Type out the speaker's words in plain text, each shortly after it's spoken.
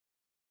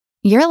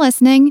You're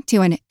listening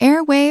to an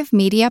Airwave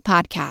Media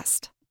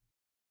Podcast.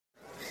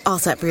 All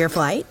set for your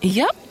flight?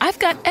 Yep, I've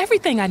got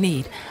everything I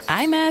need.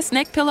 Eye mask,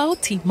 neck pillow,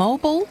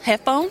 T-Mobile,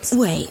 headphones.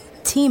 Wait,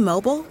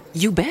 T-Mobile?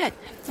 You bet.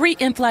 Free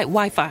in-flight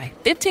Wi-Fi.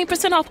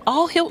 15% off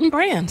all Hilton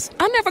brands.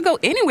 I never go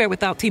anywhere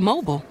without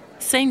T-Mobile.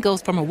 Same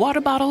goes for my water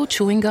bottle,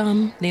 chewing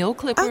gum, nail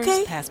clippers,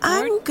 okay, passport.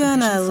 I'm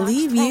gonna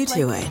leave you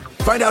to it.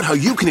 Find out how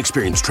you can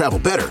experience travel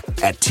better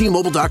at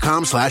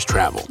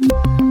T-Mobile.com/travel.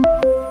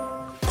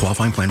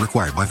 Qualifying plan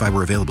required. Wi-Fi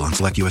were available on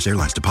select U.S.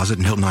 airlines. Deposit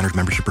and Hilton Honors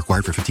membership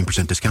required for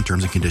 15% discount.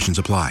 Terms and conditions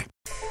apply.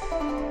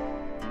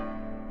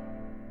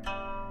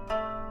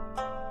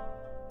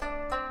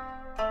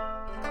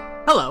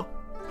 Hello,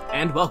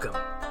 and welcome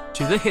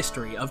to the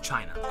History of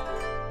China.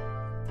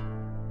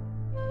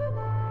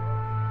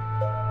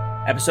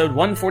 Episode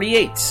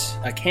 148,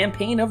 A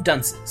Campaign of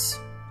Dunces.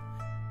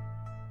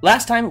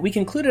 Last time, we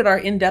concluded our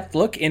in-depth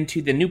look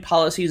into the new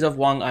policies of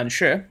Wang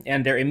Anshi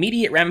and their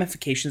immediate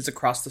ramifications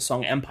across the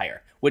Song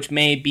Empire, which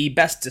may be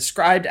best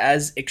described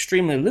as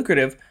extremely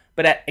lucrative,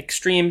 but at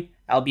extreme,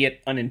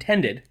 albeit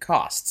unintended,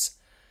 costs.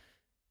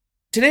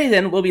 Today,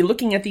 then, we'll be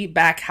looking at the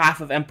back half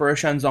of Emperor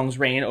Shenzong's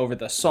reign over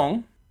the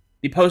Song,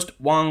 the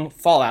post-Wang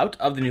fallout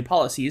of the new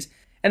policies,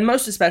 and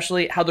most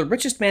especially how the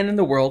richest man in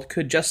the world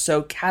could just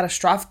so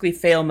catastrophically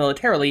fail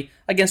militarily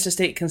against a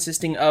state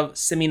consisting of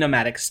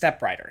semi-nomadic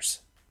steppe riders.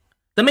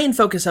 The main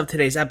focus of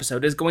today's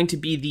episode is going to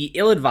be the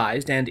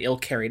ill-advised and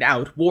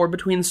ill-carried-out war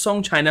between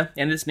Song China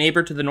and its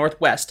neighbor to the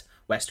northwest,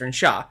 Western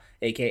Xia,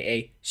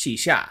 aka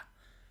Xixia.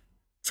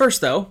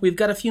 First, though, we've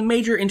got a few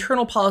major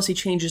internal policy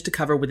changes to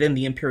cover within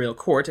the imperial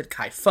court at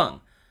Kaifeng.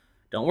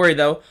 Don't worry,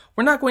 though,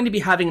 we're not going to be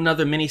having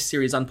another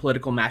mini-series on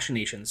political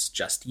machinations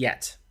just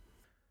yet.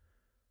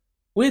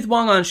 With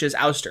Wang Anshi's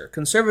ouster,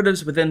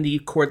 conservatives within the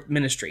court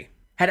ministry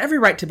had every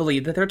right to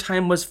believe that their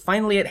time was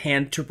finally at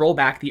hand to roll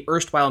back the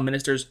erstwhile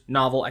minister's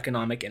novel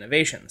economic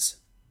innovations.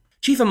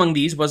 Chief among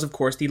these was, of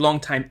course, the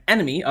longtime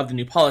enemy of the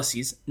new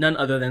policies, none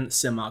other than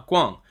Sima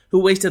Guang, who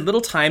wasted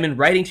little time in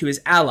writing to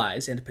his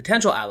allies and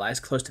potential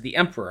allies close to the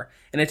emperor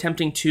in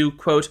attempting to,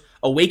 quote,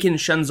 awaken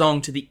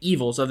Shenzong to the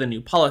evils of the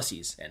new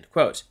policies, end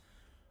quote.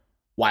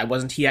 Why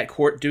wasn't he at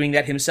court doing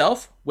that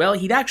himself? Well,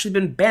 he'd actually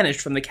been banished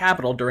from the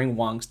capital during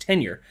Wang's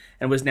tenure,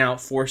 and was now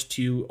forced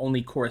to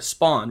only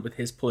correspond with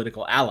his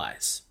political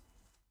allies.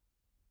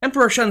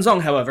 Emperor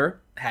Shenzong,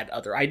 however, had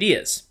other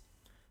ideas.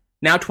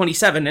 Now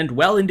 27 and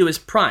well into his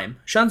prime,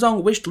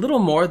 Shenzong wished little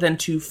more than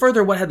to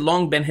further what had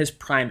long been his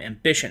prime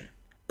ambition: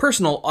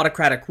 personal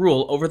autocratic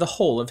rule over the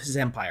whole of his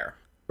empire,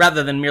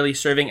 rather than merely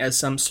serving as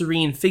some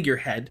serene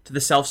figurehead to the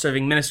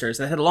self-serving ministers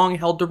that had long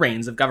held the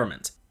reins of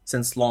government,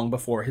 since long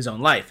before his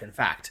own life, in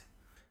fact.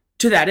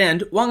 To that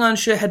end, Wang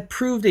Anshi had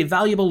proved a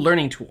valuable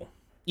learning tool,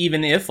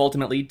 even if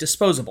ultimately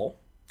disposable,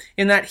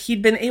 in that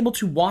he'd been able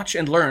to watch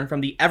and learn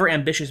from the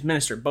ever-ambitious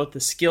minister both the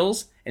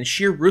skills and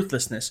sheer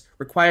ruthlessness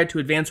required to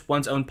advance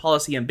one's own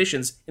policy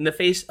ambitions in the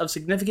face of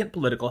significant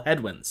political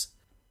headwinds.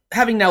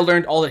 Having now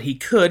learned all that he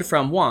could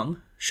from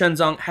Wang,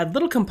 Shenzong had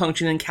little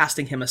compunction in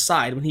casting him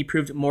aside when he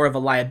proved more of a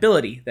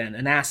liability than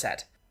an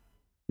asset.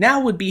 Now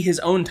would be his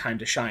own time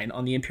to shine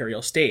on the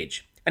imperial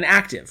stage, an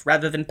active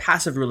rather than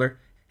passive ruler,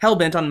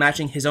 hell-bent on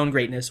matching his own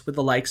greatness with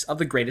the likes of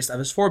the greatest of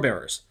his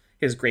forebearers,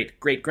 his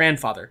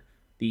great-great-grandfather,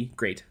 the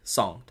great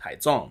Song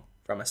Taizong,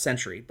 from a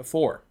century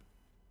before.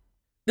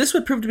 This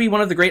would prove to be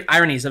one of the great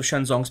ironies of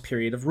Shenzong's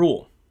period of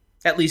rule,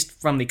 at least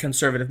from the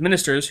conservative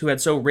ministers who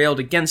had so railed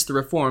against the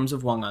reforms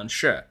of Wang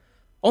Anshi.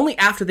 Only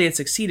after they had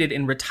succeeded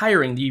in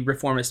retiring the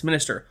reformist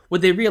minister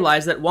would they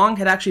realize that Wang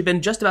had actually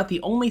been just about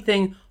the only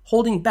thing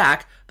holding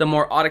back the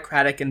more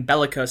autocratic and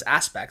bellicose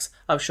aspects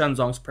of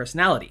Shenzong's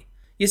personality.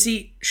 You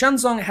see,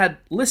 Shenzong had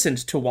listened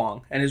to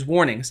Wang and his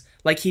warnings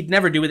like he'd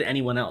never do with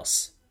anyone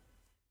else.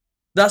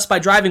 Thus, by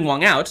driving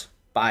Wang out,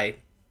 by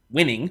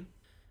winning,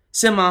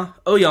 Sima,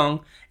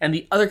 Ouyang, and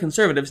the other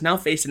conservatives now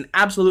faced an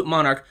absolute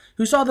monarch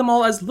who saw them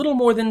all as little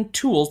more than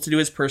tools to do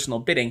his personal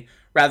bidding,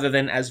 rather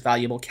than as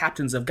valuable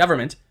captains of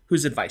government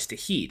whose advice to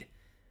heed.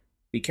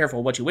 Be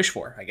careful what you wish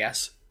for, I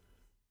guess.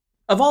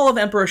 Of all of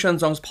Emperor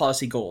Shenzong's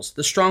policy goals,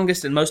 the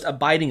strongest and most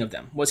abiding of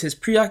them was his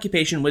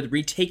preoccupation with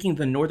retaking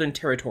the northern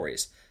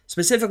territories,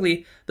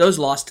 specifically those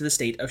lost to the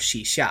state of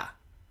Xixia.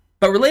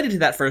 But related to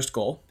that first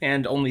goal,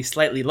 and only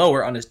slightly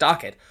lower on his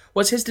docket,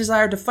 was his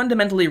desire to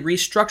fundamentally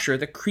restructure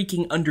the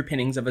creaking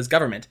underpinnings of his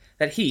government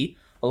that he,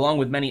 along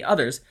with many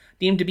others,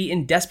 deemed to be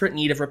in desperate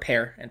need of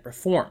repair and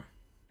reform.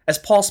 As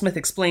Paul Smith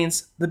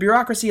explains, the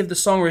bureaucracy of the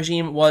Song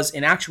regime was,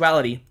 in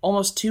actuality,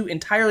 almost two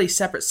entirely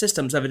separate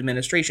systems of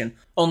administration,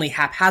 only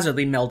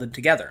haphazardly melded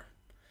together.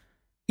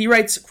 He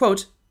writes,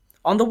 quote,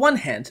 "On the one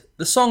hand,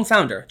 the Song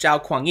founder,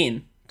 Zhao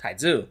Kuangyin,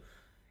 Taizu,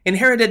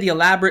 inherited the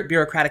elaborate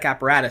bureaucratic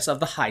apparatus of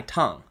the Hai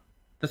Tang,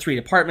 the 3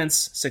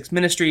 departments, 6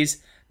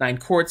 ministries, 9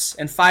 courts,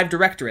 and 5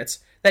 directorates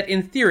that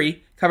in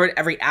theory covered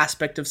every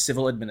aspect of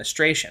civil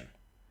administration.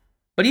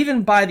 But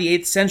even by the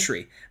 8th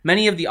century,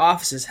 many of the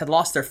offices had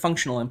lost their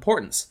functional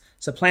importance,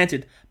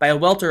 supplanted by a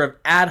welter of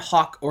ad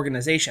hoc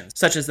organizations,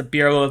 such as the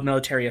Bureau of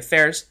Military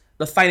Affairs,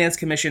 the Finance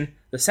Commission,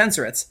 the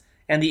Censorates,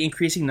 and the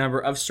increasing number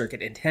of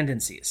circuit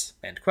intendancies."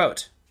 End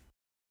quote.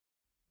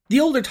 The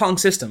older Tang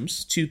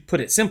systems, to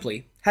put it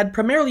simply, had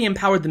primarily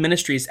empowered the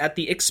ministries at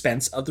the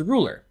expense of the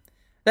ruler.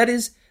 That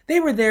is, they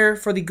were there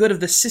for the good of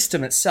the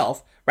system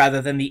itself,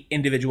 rather than the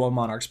individual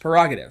monarch's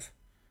prerogative.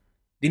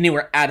 The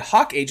newer ad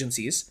hoc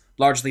agencies,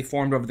 largely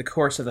formed over the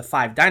course of the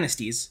 5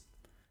 dynasties,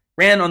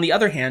 ran, on the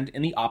other hand,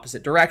 in the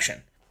opposite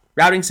direction,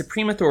 routing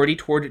supreme authority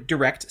toward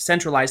direct,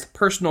 centralized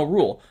personal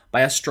rule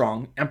by a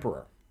strong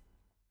emperor.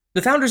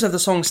 The founders of the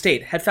Song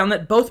state had found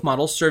that both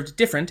models served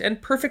different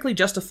and perfectly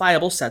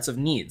justifiable sets of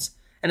needs,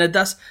 and had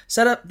thus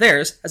set up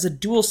theirs as a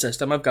dual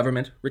system of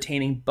government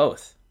retaining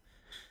both.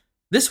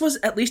 This was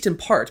at least in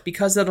part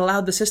because it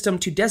allowed the system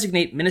to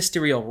designate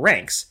ministerial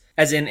ranks,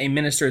 as in a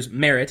minister's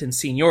merit and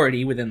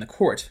seniority within the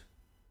court,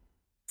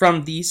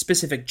 from the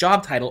specific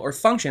job title or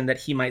function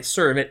that he might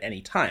serve at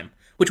any time,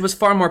 which was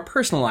far more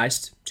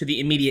personalized to the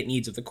immediate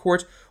needs of the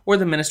court or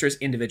the minister's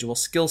individual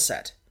skill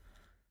set.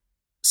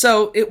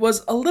 So, it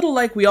was a little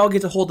like we all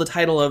get to hold the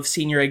title of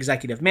senior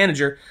executive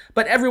manager,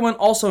 but everyone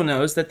also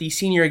knows that the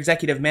senior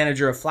executive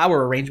manager of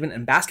flower arrangement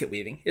and basket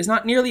weaving is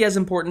not nearly as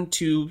important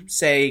to,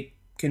 say,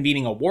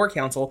 convening a war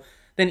council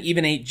than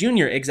even a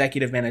junior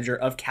executive manager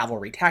of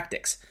cavalry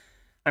tactics.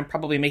 I'm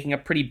probably making a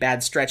pretty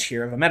bad stretch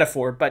here of a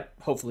metaphor, but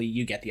hopefully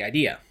you get the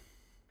idea.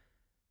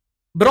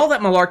 But all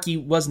that malarkey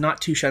was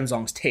not to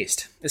Shenzong's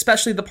taste,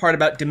 especially the part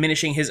about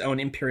diminishing his own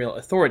imperial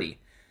authority.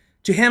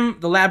 To him,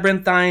 the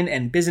labyrinthine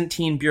and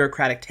Byzantine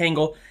bureaucratic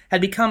tangle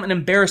had become an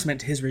embarrassment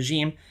to his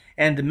regime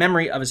and the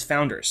memory of his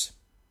founders.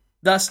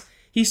 Thus,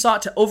 he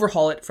sought to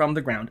overhaul it from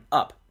the ground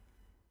up.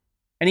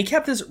 And he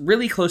kept this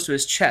really close to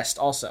his chest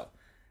also,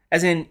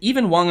 as in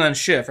even Wang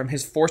Anshi from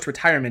his forced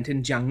retirement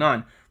in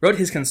Jiangnan wrote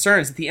his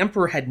concerns that the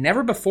emperor had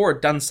never before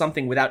done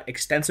something without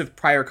extensive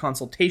prior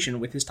consultation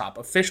with his top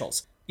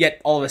officials.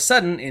 Yet, all of a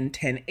sudden, in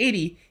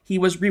 1080, he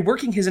was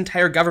reworking his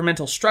entire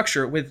governmental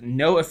structure with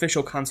no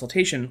official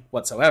consultation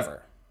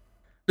whatsoever.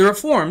 The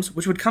reforms,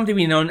 which would come to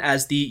be known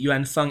as the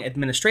Yuanfeng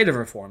administrative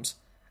reforms,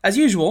 as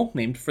usual,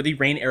 named for the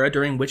reign era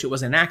during which it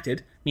was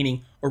enacted,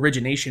 meaning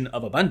origination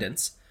of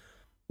abundance,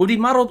 would be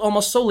modeled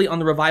almost solely on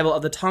the revival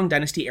of the Tang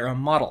Dynasty era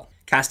model,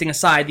 casting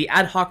aside the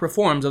ad hoc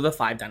reforms of the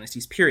 5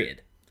 dynasties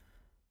period.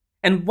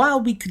 And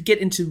while we could get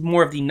into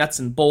more of the nuts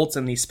and bolts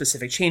and the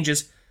specific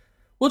changes,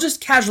 we'll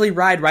just casually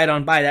ride right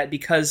on by that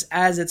because,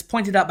 as it's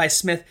pointed out by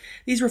Smith,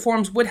 these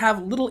reforms would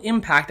have little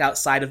impact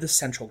outside of the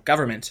central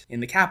government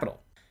in the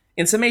capital.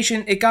 In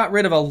summation, it got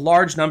rid of a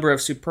large number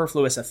of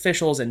superfluous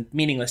officials and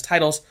meaningless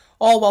titles,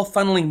 all while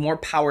funneling more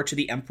power to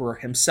the emperor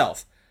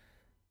himself.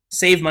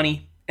 Save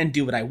money and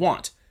do what I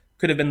want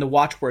could have been the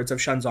watchwords of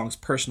Shenzong's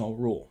personal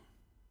rule.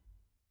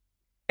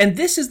 And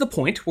this is the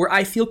point where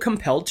I feel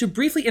compelled to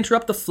briefly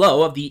interrupt the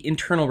flow of the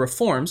internal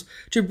reforms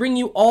to bring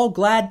you all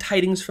glad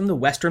tidings from the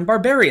Western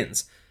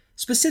barbarians,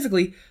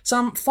 specifically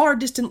some far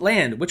distant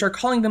land which are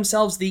calling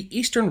themselves the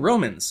Eastern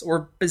Romans,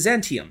 or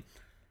Byzantium,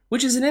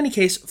 which is in any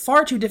case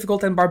far too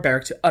difficult and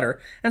barbaric to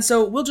utter, and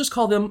so we'll just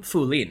call them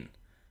Fulin.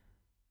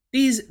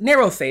 These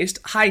narrow-faced,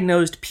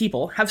 high-nosed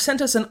people have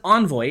sent us an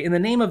envoy in the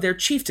name of their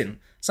chieftain,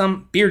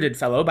 some bearded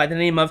fellow by the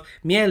name of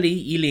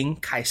Mieli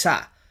Yiling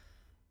Kaisa,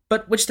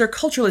 but which their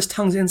culturalist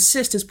tongues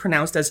insist is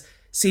pronounced as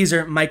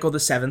Caesar Michael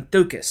VII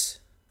Ducas.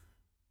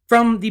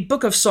 From the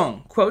Book of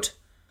Song, quote,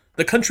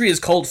 "The country is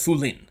called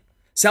Fulin.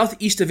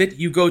 Southeast of it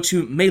you go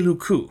to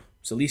Meluku,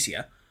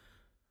 Cilicia.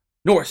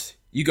 North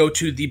you go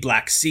to the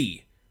Black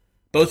Sea,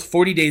 both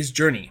 40 days'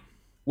 journey.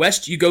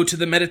 West you go to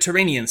the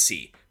Mediterranean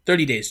Sea,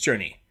 30 days'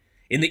 journey.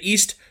 In the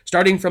east,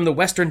 starting from the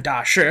western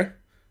Dashi,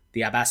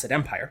 the Abbasid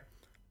Empire,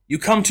 you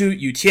come to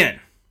Yutian,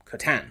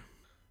 Khotan,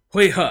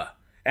 Huihe,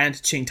 and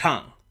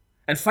Qingtang,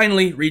 and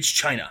finally reach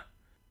China.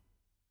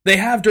 They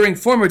have during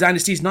former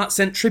dynasties not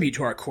sent tribute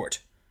to our court.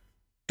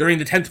 During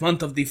the 10th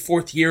month of the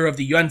 4th year of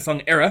the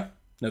Yuanfeng era,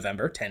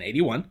 November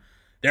 1081,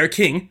 their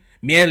king,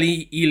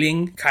 Mieli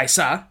Yiling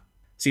Kaisa,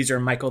 Caesar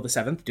Michael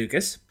VII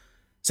Ducas,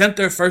 sent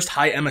their first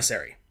high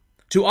emissary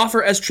to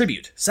offer as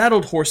tribute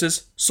saddled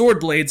horses, sword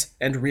blades,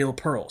 and real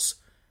pearls.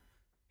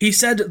 He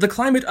said the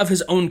climate of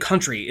his own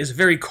country is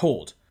very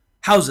cold.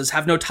 Houses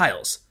have no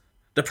tiles.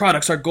 The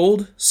products are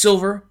gold,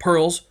 silver,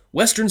 pearls,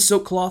 western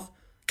silk cloth,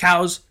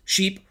 cows,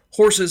 sheep,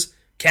 horses,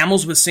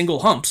 camels with single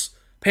humps,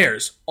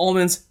 pears,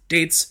 almonds,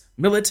 dates,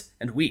 millet,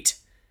 and wheat.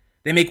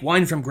 They make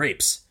wine from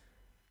grapes.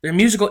 Their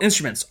musical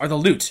instruments are the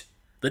lute,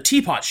 the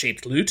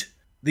teapot-shaped lute,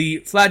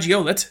 the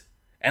flageolet,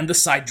 and the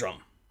side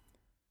drum.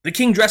 The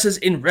king dresses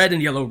in red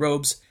and yellow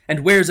robes,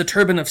 and wears a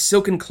turban of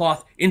silken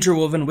cloth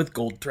interwoven with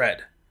gold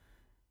thread.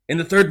 In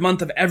the 3rd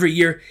month of every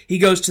year, he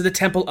goes to the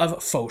temple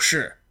of Fo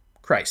Shi,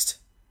 Christ,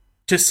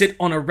 to sit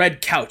on a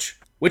red couch,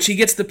 which he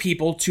gets the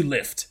people to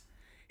lift.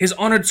 His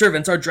honored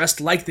servants are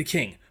dressed like the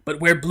king, but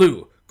wear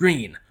blue,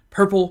 green,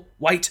 purple,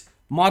 white,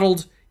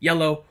 mottled,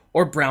 yellow,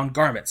 or brown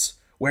garments,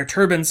 wear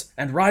turbans,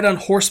 and ride on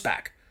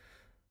horseback.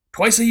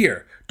 Twice a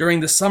year, during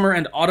the summer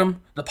and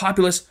autumn, the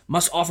populace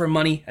must offer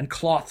money and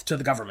cloth to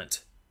the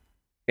government.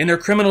 In their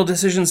criminal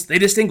decisions, they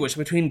distinguish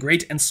between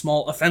great and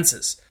small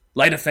offenses.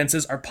 Light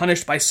offenses are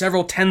punished by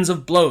several tens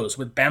of blows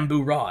with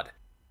bamboo rod.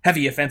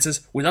 Heavy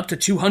offenses with up to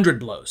 200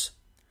 blows.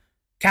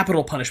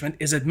 Capital punishment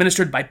is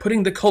administered by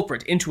putting the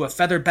culprit into a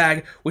feather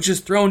bag which is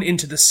thrown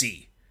into the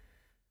sea.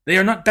 They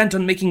are not bent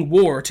on making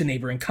war to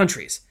neighboring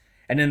countries,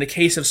 and in the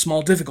case of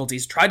small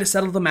difficulties try to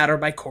settle the matter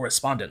by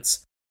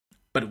correspondence.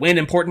 But when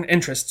important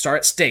interests are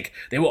at stake,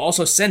 they will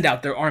also send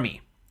out their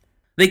army.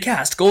 They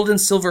cast gold and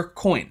silver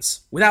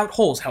coins, without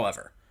holes,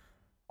 however.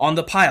 On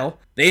the pile,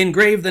 they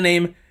engrave the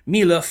name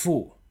Mille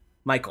Fu,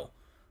 Michael,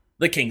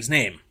 the king's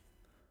name.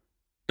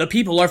 The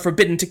people are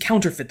forbidden to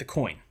counterfeit the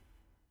coin.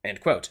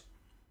 End quote.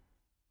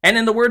 And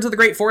in the words of the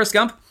great Forrest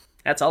Gump,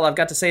 that's all I've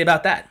got to say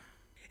about that.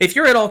 If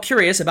you're at all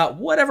curious about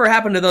whatever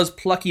happened to those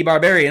plucky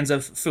barbarians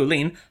of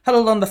Fulin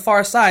huddled on the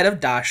far side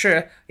of Da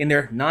Shi in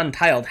their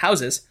non-tiled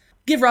houses,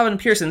 give Robin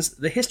Pearson's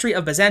The History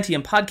of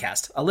Byzantium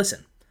podcast a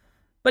listen.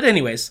 But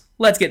anyways,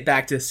 let's get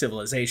back to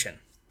civilization.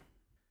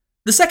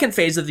 The second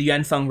phase of the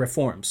Yuanfeng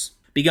reforms,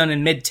 begun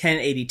in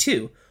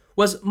mid-1082,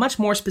 was much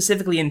more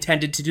specifically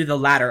intended to do the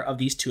latter of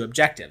these two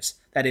objectives,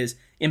 that is,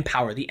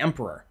 empower the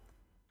emperor.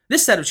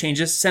 This set of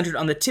changes centered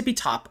on the tippy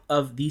top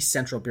of the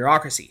central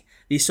bureaucracy,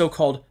 the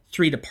so-called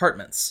three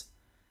departments.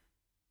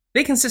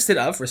 They consisted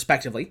of,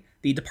 respectively,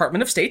 the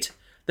Department of State,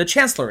 the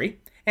Chancellery,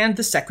 and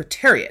the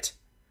Secretariat.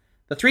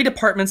 The three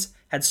departments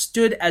had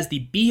stood as the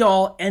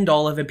be-all,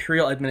 end-all of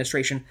imperial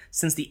administration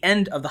since the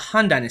end of the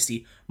Han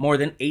Dynasty more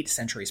than 8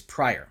 centuries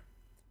prior.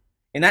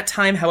 In that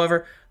time,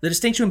 however, the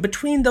distinction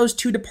between those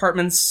two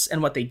departments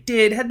and what they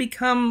did had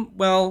become,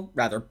 well,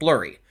 rather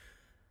blurry.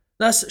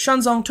 Thus,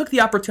 Xuanzong took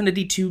the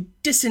opportunity to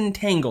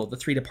disentangle the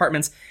three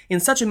departments in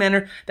such a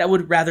manner that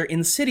would rather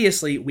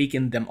insidiously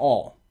weaken them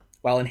all,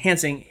 while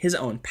enhancing his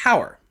own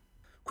power.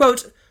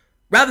 Quote,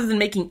 rather than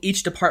making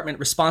each department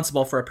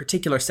responsible for a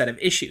particular set of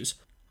issues,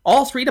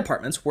 all three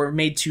departments were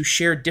made to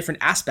share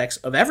different aspects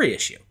of every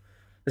issue.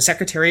 The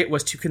Secretariat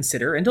was to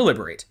consider and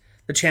deliberate,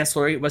 the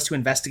Chancellery was to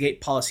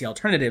investigate policy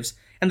alternatives,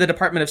 and the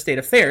Department of State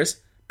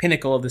Affairs,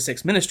 pinnacle of the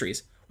 6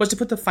 ministries, was to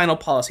put the final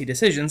policy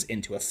decisions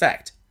into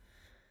effect.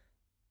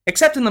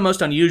 Except in the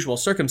most unusual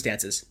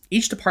circumstances,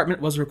 each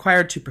department was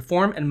required to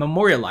perform and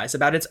memorialize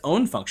about its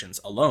own functions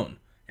alone.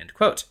 End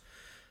quote.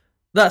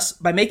 Thus,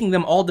 by making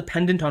them all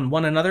dependent on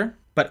one another,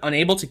 but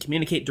unable to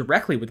communicate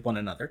directly with one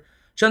another,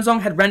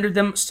 Xuanzong had rendered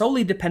them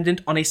solely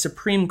dependent on a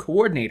supreme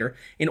coordinator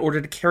in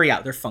order to carry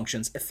out their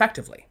functions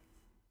effectively.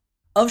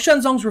 Of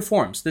Xuanzong's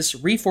reforms, this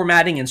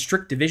reformatting and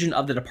strict division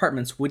of the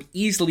departments would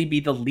easily be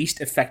the least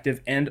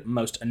effective and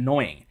most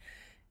annoying.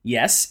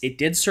 Yes, it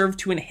did serve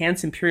to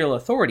enhance imperial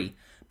authority,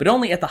 but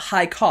only at the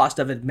high cost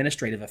of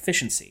administrative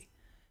efficiency.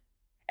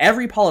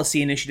 Every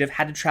policy initiative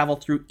had to travel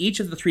through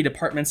each of the three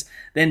departments,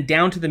 then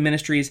down to the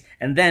ministries,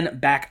 and then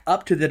back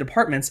up to the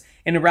departments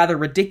in a rather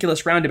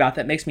ridiculous roundabout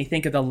that makes me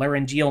think of the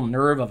laryngeal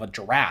nerve of a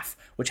giraffe,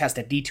 which has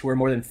to detour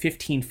more than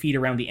 15 feet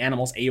around the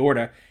animal's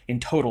aorta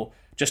in total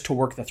just to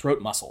work the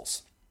throat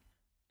muscles.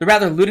 The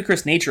rather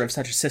ludicrous nature of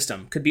such a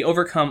system could be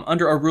overcome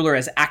under a ruler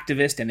as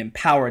activist and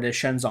empowered as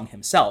Xuanzong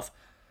himself,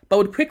 but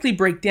would quickly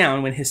break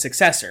down when his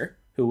successor,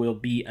 who will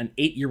be an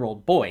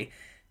 8-year-old boy,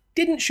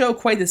 didn't show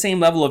quite the same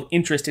level of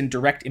interest in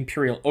direct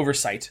imperial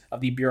oversight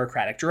of the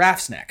bureaucratic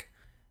giraffe's neck.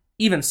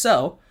 Even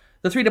so,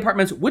 the three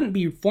departments wouldn't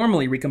be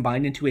formally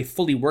recombined into a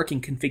fully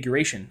working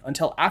configuration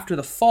until after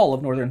the fall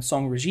of Northern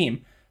Song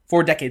regime,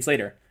 4 decades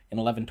later, in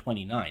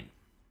 1129.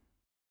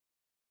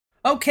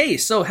 Okay,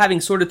 so having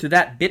sorted through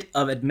that bit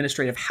of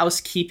administrative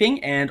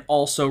housekeeping and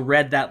also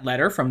read that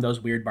letter from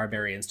those weird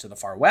barbarians to the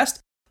far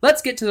west,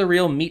 let's get to the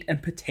real meat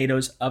and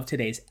potatoes of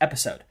today's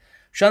episode.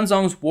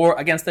 Xuanzong's war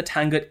against the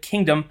Tangut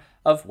Kingdom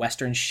of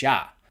Western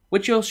Xia,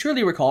 which you'll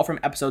surely recall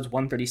from episodes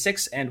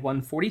 136 and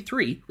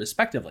 143,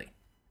 respectively.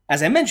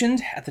 As I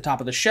mentioned at the top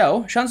of the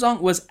show,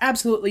 Xuanzong was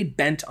absolutely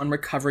bent on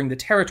recovering the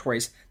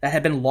territories that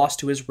had been lost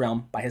to his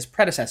realm by his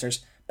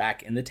predecessors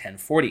back in the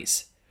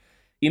 1040s.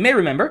 You may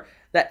remember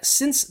that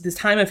since the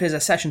time of his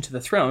accession to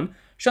the throne,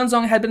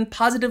 Xuanzong had been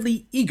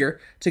positively eager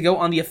to go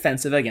on the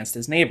offensive against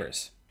his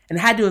neighbors, and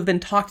had to have been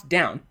talked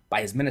down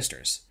by his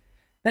ministers.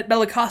 That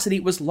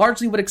bellicosity was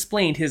largely what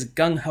explained his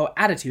gung-ho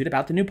attitude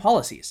about the new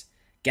policies.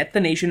 Get the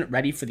nation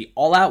ready for the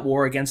all-out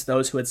war against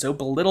those who had so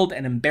belittled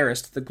and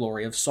embarrassed the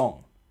glory of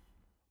Song.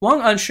 Wang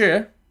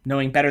Anshi,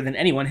 knowing better than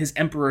anyone his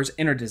emperor's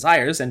inner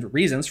desires and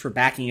reasons for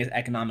backing his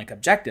economic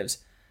objectives,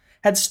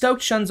 had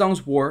stoked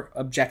Xuanzong's war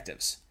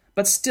objectives,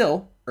 but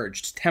still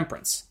urged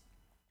temperance.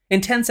 In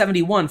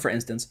 1071, for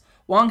instance,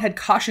 Wang had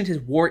cautioned his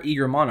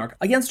war-eager monarch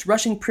against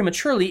rushing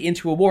prematurely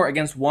into a war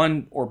against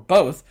one or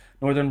both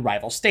northern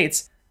rival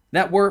states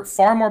that were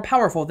far more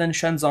powerful than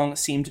Xuanzong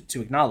seemed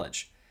to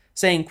acknowledge,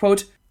 saying,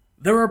 quote,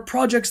 there are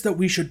projects that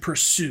we should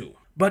pursue,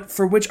 but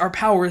for which our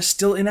power is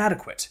still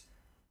inadequate.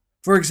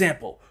 For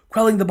example,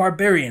 quelling the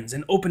barbarians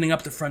and opening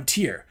up the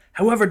frontier,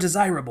 however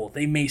desirable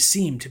they may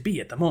seem to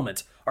be at the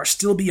moment, are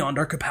still beyond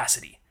our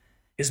capacity.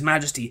 His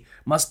Majesty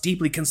must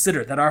deeply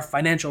consider that our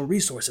financial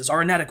resources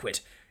are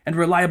inadequate and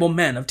reliable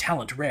men of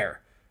talent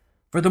rare.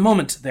 For the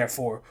moment,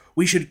 therefore,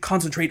 we should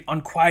concentrate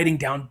on quieting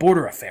down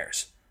border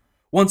affairs.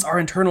 Once our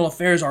internal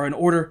affairs are in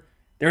order,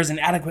 there is an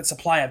adequate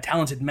supply of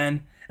talented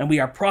men, and we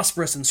are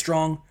prosperous and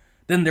strong,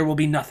 then there will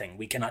be nothing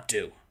we cannot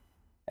do."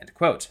 End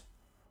quote.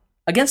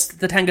 Against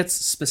the Tanguts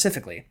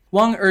specifically,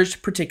 Wang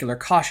urged particular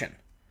caution.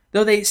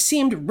 Though they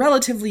seemed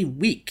relatively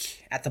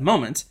weak at the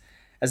moment,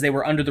 as they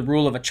were under the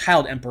rule of a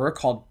child emperor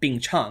called Bing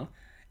Chang,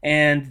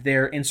 and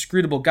their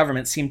inscrutable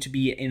government seemed to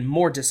be in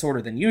more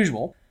disorder than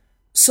usual,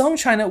 Song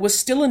China was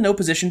still in no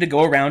position to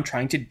go around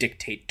trying to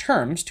dictate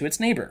terms to its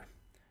neighbor.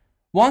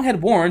 Wang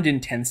had warned in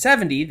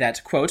 1070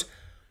 that, quote,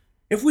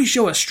 "If we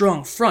show a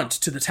strong front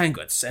to the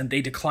Tanguts and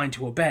they decline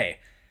to obey,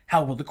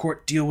 how will the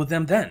court deal with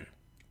them then?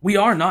 We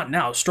are not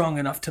now strong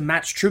enough to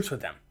match troops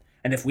with them,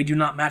 and if we do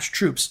not match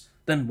troops,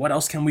 then what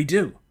else can we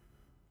do?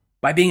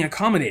 By being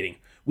accommodating,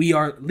 we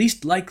are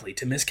least likely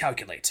to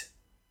miscalculate."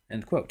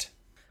 End quote.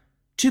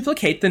 To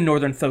placate the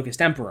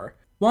northern-focused emperor,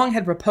 Wang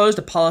had proposed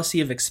a policy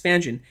of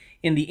expansion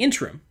in the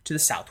interim to the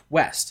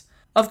southwest,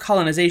 of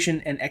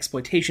colonization and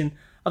exploitation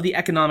of the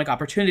economic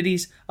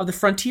opportunities of the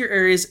frontier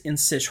areas in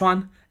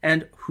Sichuan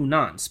and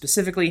Hunan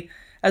specifically,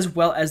 as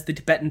well as the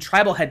Tibetan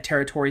tribal head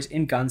territories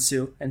in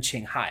Gansu and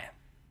Qinghai.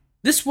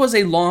 This was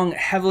a long,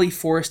 heavily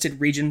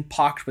forested region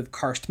pocked with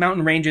karst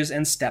mountain ranges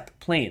and steppe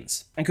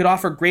plains, and could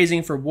offer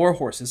grazing for war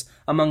horses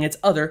among its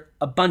other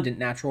abundant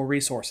natural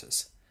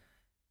resources.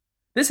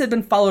 This had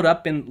been followed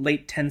up in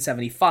late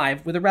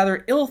 1075 with a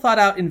rather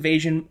ill-thought-out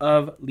invasion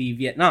of Li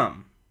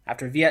Vietnam,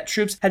 after Viet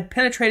troops had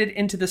penetrated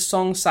into the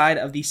Song side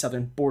of the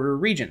southern border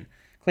region,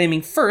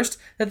 claiming first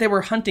that they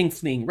were hunting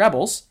fleeing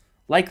rebels,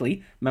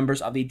 likely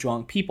members of the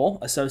Zhuang people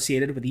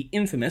associated with the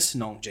infamous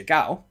Nong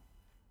Zhigao,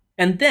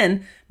 and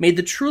then made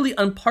the truly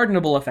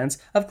unpardonable offense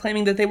of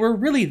claiming that they were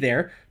really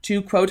there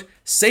to, quote,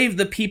 "save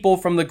the people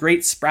from the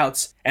great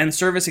sprouts and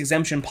service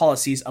exemption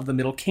policies of the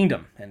Middle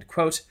Kingdom," end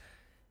quote.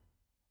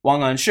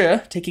 Wang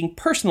Anshi, taking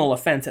personal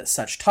offense at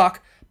such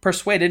talk,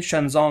 persuaded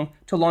Shenzong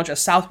to launch a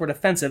southward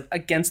offensive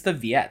against the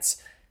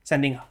Viets,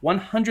 sending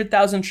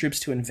 100,000 troops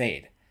to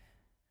invade.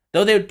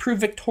 Though they would prove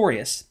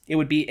victorious, it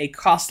would be a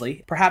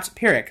costly, perhaps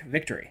Pyrrhic,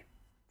 victory.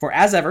 For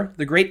as ever,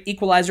 the great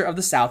equalizer of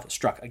the south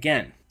struck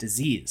again,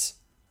 disease.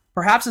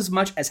 Perhaps as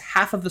much as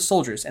half of the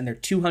soldiers and their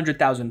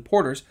 200,000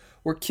 porters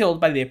were killed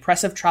by the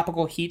oppressive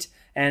tropical heat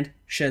and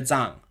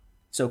shizang,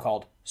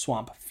 so-called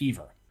swamp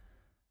fever.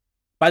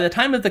 By the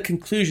time of the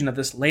conclusion of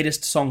this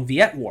latest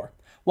Song-Viet war,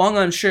 Wang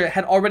Anshi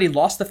had already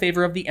lost the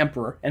favor of the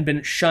emperor and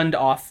been shunned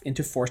off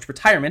into forced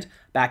retirement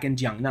back in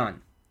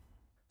Jiangnan.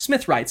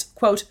 Smith writes,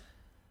 quote,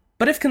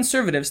 "But if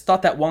conservatives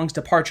thought that Wang's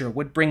departure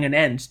would bring an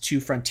end to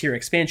frontier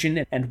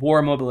expansion and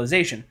war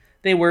mobilization,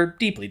 they were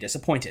deeply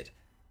disappointed.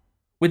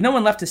 With no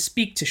one left to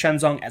speak to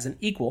Shenzong as an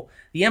equal,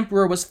 the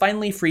emperor was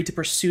finally free to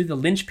pursue the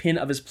linchpin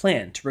of his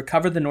plan to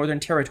recover the northern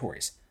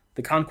territories,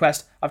 the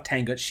conquest of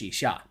Tangut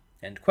Xixia."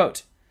 End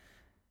quote.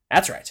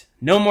 That's right,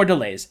 no more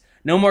delays,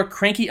 no more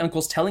cranky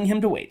uncles telling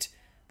him to wait.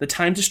 The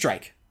time to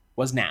strike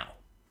was now.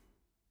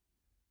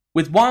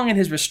 With Wang and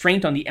his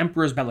restraint on the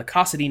emperor's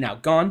bellicosity now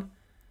gone,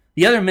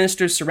 the other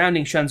ministers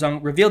surrounding Shenzong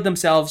revealed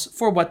themselves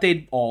for what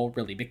they'd all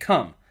really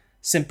become,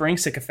 simpering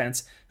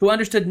sycophants who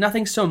understood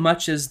nothing so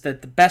much as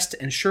that the best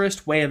and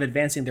surest way of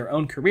advancing their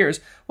own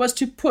careers was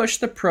to push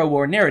the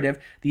pro-war narrative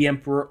the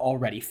emperor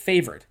already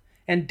favored,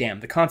 and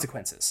damn the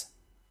consequences.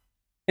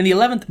 In the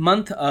 11th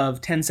month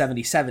of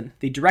 1077,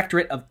 the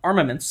Directorate of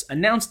Armaments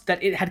announced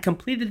that it had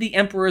completed the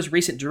emperor's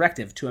recent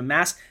directive to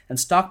amass and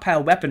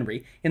stockpile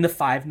weaponry in the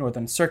 5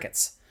 northern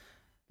circuits.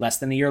 Less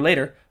than a year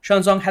later,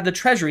 Shenzong had the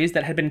treasuries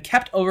that had been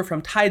kept over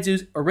from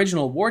Taizu's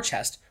original war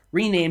chest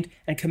renamed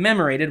and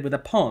commemorated with a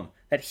poem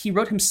that he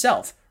wrote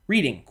himself,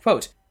 reading,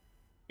 quote,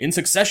 "In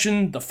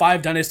succession, the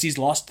 5 dynasties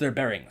lost their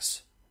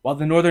bearings, while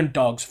the northern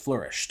dogs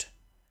flourished.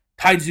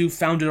 Taizu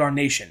founded our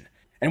nation,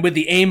 and with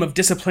the aim of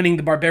disciplining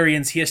the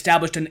barbarians, he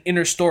established an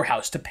inner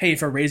storehouse to pay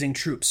for raising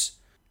troops.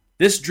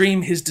 This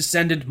dream his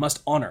descendant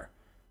must honor.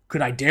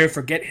 Could I dare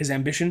forget his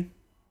ambition?"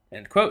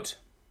 End quote.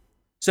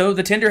 So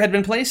the tinder had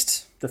been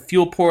placed, the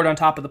fuel poured on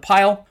top of the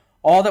pile.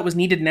 All that was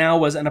needed now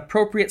was an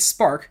appropriate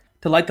spark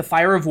to light the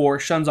fire of war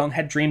Shenzong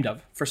had dreamed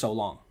of for so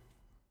long.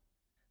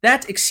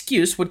 That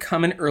excuse would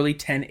come in early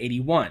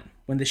 1081,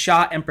 when the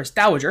Xia Empress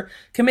Dowager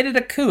committed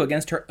a coup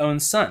against her own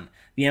son,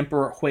 the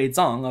Emperor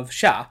Huizong of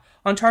Xia,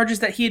 on charges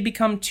that he had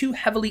become too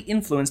heavily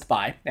influenced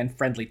by and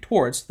friendly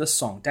towards the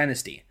Song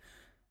dynasty.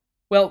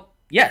 Well,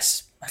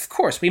 yes, of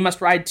course, we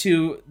must ride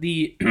to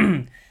the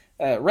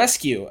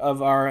rescue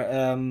of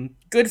our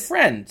good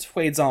friend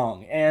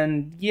Huizong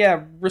and,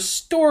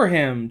 restore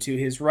him to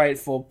his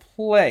rightful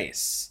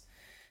place.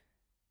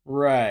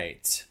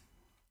 Right.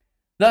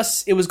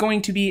 Thus, it was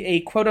going to be a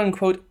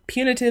quote-unquote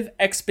punitive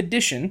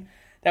expedition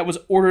that was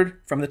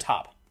ordered from the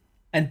top,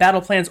 and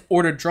battle plans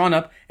ordered drawn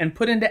up and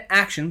put into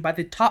action by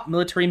the top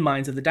military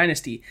minds of the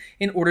dynasty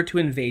in order to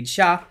invade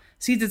Xia,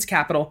 seize its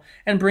capital,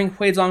 and bring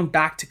Huizong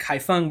back to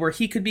Kaifeng where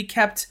he could be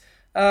kept,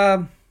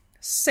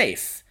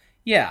 safe.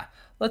 Yeah,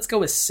 let's go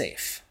with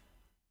safe.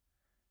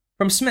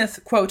 From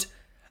Smith, quote,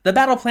 "The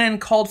battle plan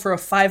called for a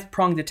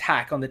 5-pronged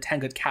attack on the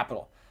Tangut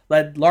capital,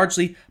 led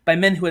largely by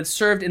men who had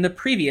served in the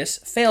previous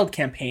failed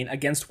campaign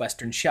against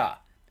Western Xia.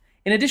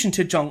 In addition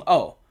to Zhong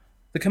O,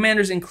 the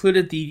commanders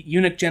included the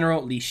eunuch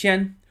general Li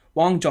Xian,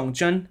 Wang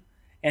Zhongjun,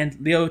 and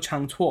Liu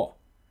Changtuo,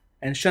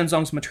 and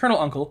Shenzong's maternal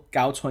uncle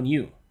Gao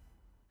Chunyu.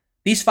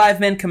 These 5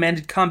 men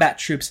commanded combat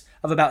troops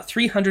of about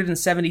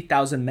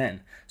 370,000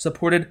 men,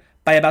 supported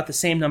by about the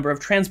same number of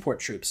transport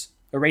troops,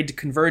 arrayed to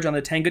converge on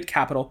the Tangut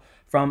capital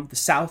from the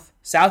south,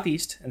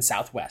 southeast, and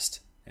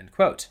southwest. End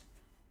quote.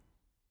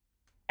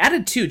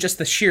 Added to just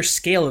the sheer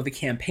scale of the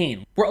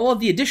campaign were all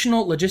of the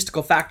additional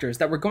logistical factors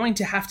that were going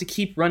to have to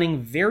keep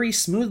running very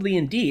smoothly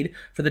indeed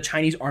for the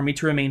Chinese army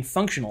to remain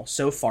functional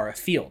so far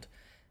afield.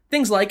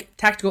 Things like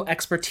tactical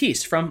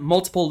expertise from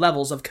multiple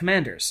levels of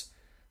commanders,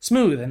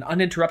 smooth and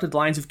uninterrupted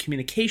lines of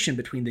communication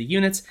between the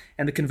units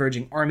and the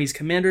converging army's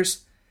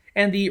commanders,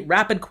 and the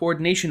rapid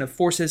coordination of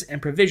forces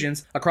and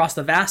provisions across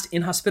the vast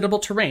inhospitable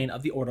terrain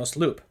of the Ordos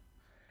Loop.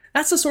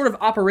 That's the sort of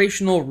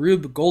operational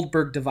Rube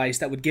Goldberg device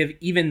that would give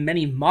even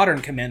many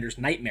modern commanders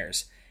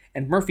nightmares,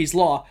 and Murphy's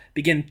Law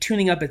began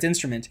tuning up its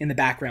instrument in the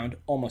background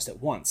almost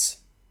at once.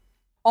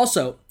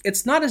 Also,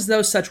 it's not as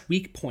though such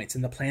weak points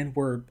in the plan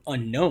were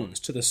unknowns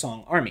to the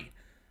Song army.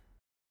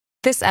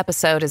 This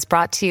episode is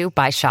brought to you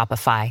by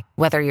Shopify.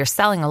 Whether you're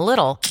selling a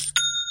little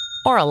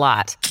or a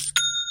lot,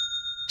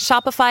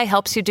 Shopify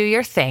helps you do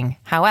your thing,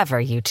 however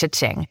you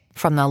cha-ching.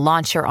 From the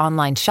launch your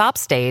online shop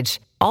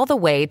stage, all the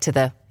way to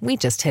the we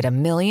just hit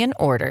 1 million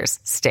orders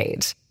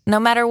stage.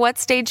 No matter what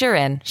stage you're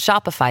in,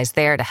 Shopify's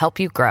there to help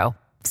you grow.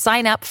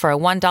 Sign up for a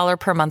 $1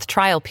 per month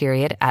trial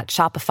period at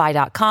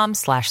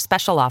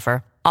shopify.com/special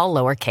offer, all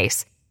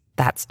lowercase.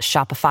 That's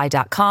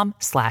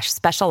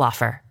shopify.com/special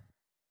offer.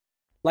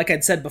 Like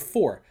I'd said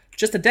before,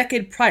 just a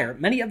decade prior,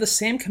 many of the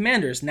same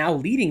commanders now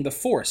leading the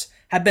force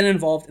had been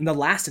involved in the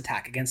last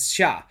attack against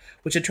Xia,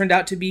 which had turned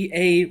out to be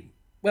a,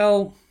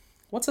 well,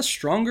 what's a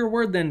stronger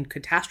word than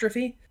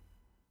catastrophe?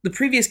 The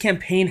previous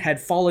campaign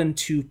had fallen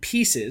to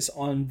pieces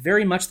on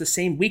very much the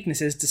same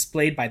weaknesses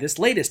displayed by this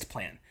latest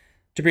plan.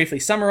 To briefly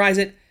summarize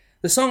it,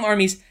 the Song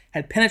armies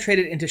had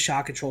penetrated into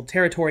Xia-controlled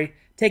territory,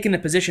 taken a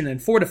position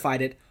and fortified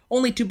it,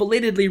 only to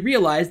belatedly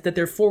realize that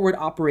their forward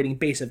operating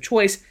base of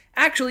choice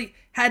actually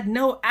had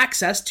no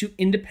access to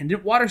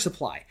independent water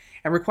supply,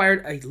 and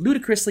required a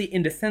ludicrously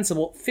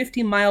indefensible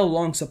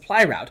 50-mile-long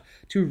supply route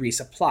to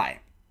resupply.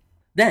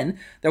 Then,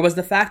 there was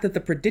the fact that the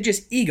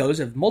prodigious egos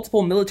of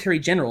multiple military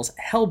generals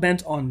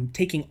hell-bent on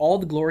taking all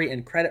the glory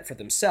and credit for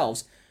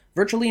themselves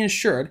virtually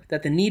ensured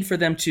that the need for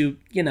them to,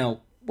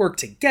 work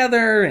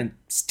together and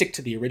stick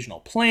to the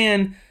original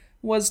plan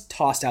was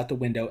tossed out the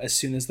window as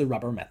soon as the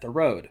rubber met the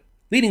road,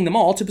 leading them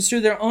all to pursue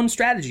their own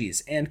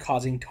strategies and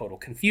causing total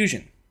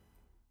confusion.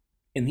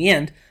 In the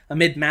end,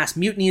 amid mass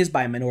mutinies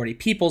by minority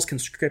peoples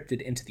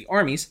conscripted into the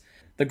armies,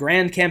 the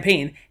grand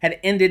campaign had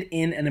ended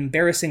in an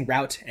embarrassing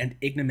rout and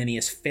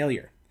ignominious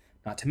failure,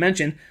 not to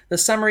mention the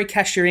summary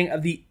cashiering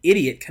of the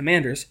idiot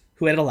commanders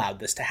who had allowed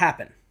this to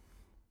happen.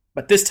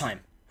 But this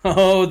time,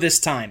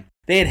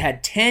 they had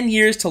had 10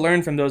 years to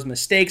learn from those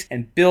mistakes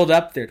and build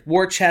up their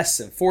war chests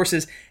and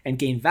forces and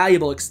gain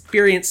valuable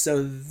experience,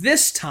 so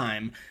this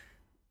time,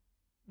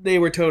 they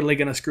were totally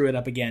going to screw it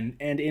up again,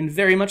 and in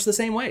very much the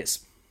same ways.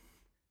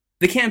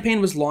 The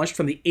campaign was launched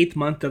from the 8th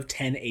month of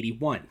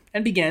 1081,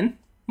 and began,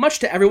 much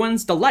to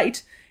everyone's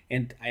delight,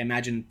 and I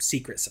imagine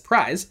secret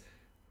surprise,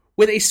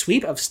 with a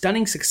sweep of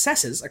stunning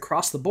successes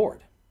across the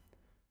board.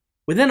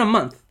 Within a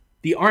month,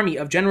 the army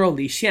of General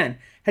Li Xian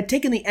had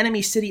taken the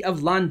enemy city of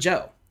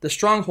Lanzhou, the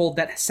stronghold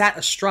that sat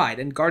astride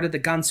and guarded the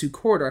Gansu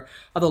corridor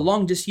of the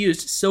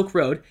long-disused Silk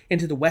Road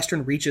into the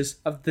western reaches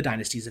of the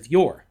dynasties of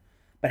yore,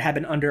 but had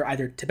been under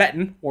either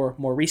Tibetan or,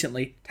 more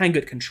recently,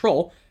 Tangut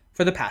control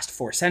for the past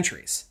 4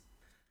 centuries.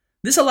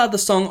 This allowed the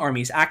Song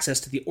armies access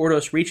to the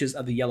Ordos reaches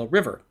of the Yellow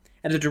River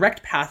and a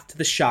direct path to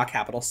the Xia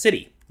capital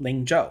city,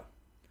 Lingzhou.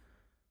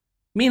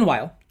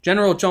 Meanwhile,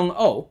 General Zhong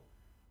O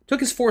took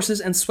his forces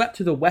and swept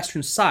through the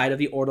western side of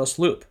the Ordos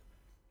Loop,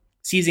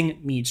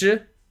 seizing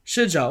Mizhi,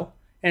 Shizhou,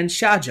 and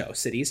Xiazhou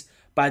cities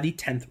by the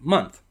 10th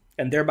month,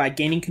 and thereby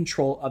gaining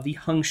control of the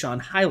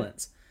Hengshan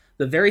Highlands,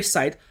 the very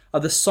site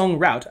of the Song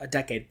rout a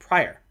decade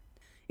prior.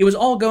 It was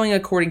all going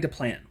according to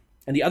plan,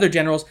 and the other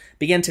generals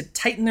began to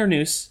tighten their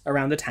noose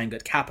around the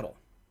Tangut capital.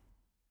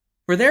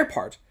 For their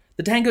part,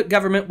 the Tangut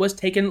government was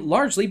taken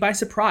largely by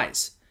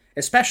surprise,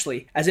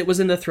 especially as it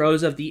was in the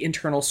throes of the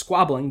internal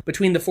squabbling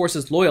between the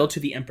forces loyal to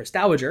the Empress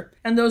Dowager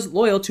and those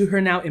loyal to her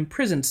now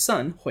imprisoned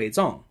son,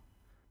 Huizong.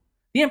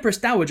 The Empress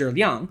Dowager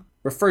Liang,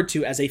 referred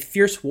to as a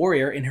fierce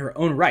warrior in her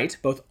own right,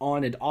 both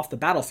on and off the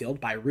battlefield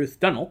by Ruth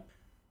Dunnell,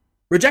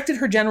 rejected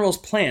her general's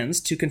plans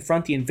to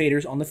confront the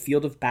invaders on the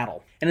field of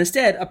battle, and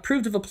instead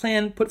approved of a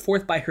plan put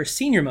forth by her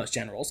senior-most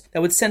generals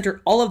that would center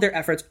all of their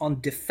efforts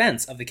on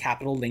defense of the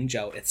capital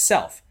Lingzhou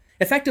itself,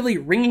 effectively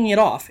ringing it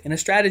off in a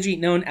strategy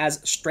known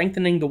as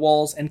strengthening the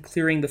walls and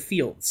clearing the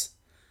fields.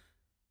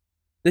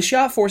 The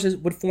Xia forces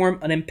would form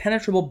an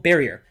impenetrable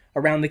barrier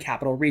around the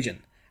capital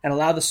region, and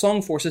allow the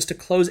Song forces to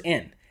close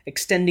in,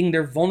 extending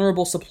their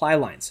vulnerable supply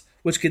lines,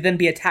 which could then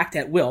be attacked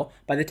at will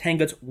by the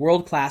Tangut's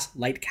world-class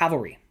light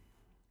cavalry.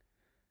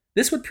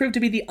 This would prove to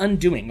be the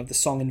undoing of the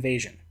Song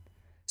invasion.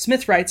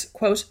 Smith writes,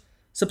 quote,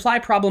 "Supply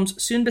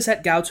problems soon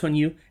beset Gao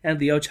Cunyu and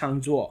Liu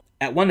Changzuo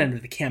at one end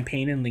of the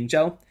campaign in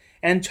Lingzhou,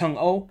 and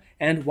Cheng'o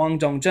and Wang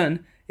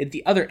Zhongzhen at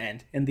the other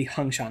end in the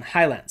Hengshan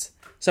highlands,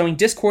 sowing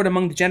discord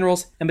among the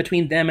generals and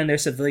between them and their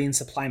civilian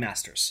supply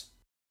masters.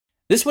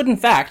 This would in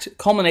fact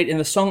culminate in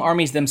the Song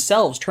armies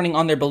themselves turning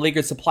on their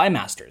beleaguered supply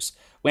masters,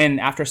 when,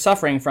 after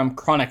suffering from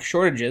chronic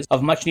shortages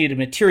of much-needed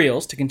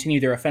materials to continue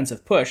their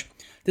offensive push,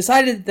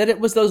 decided that it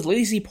was those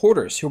lazy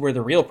porters who were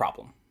the real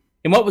problem.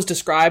 In what was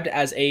described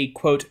as a,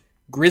 quote,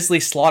 grisly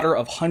slaughter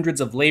of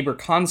hundreds of labor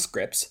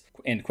conscripts,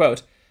 end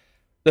quote,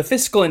 the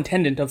fiscal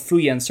intendant of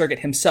Fuyan Circuit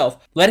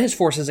himself led his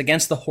forces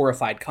against the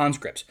horrified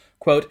conscripts,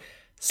 quote,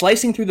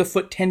 slicing through the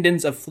foot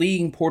tendons of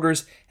fleeing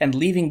porters and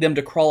leaving them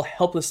to crawl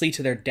helplessly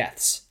to their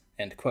deaths,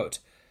 end quote.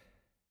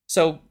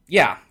 So,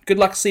 yeah, good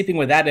luck sleeping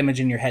with that image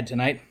in your head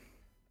tonight.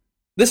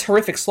 This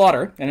horrific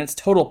slaughter, and its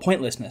total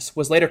pointlessness,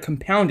 was later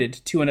compounded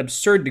to an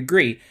absurd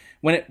degree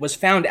when it was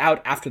found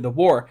out after the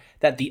war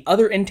that the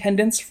other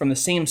intendants from the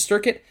same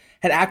circuit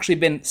had actually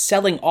been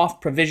selling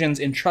off provisions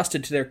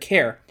entrusted to their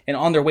care and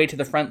on their way to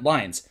the front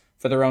lines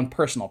for their own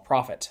personal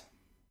profit.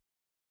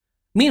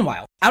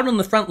 Meanwhile, out on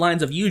the front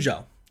lines of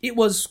Yuzhou, it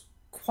was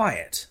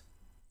quiet.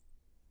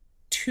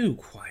 Too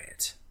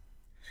quiet.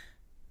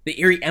 The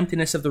eerie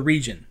emptiness of the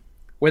region,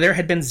 where there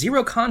had been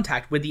zero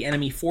contact with the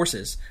enemy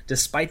forces,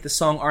 despite the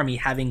Song army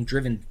having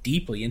driven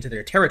deeply into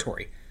their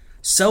territory,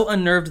 so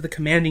unnerved the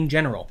commanding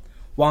general,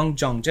 Wang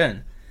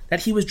Zhongzhen,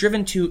 that he was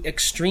driven to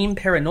extreme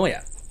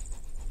paranoia.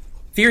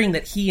 Fearing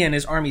that he and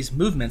his army's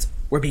movements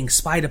were being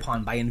spied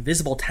upon by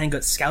invisible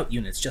Tangut scout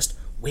units just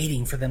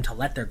waiting for them to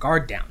let their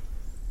guard down,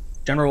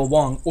 General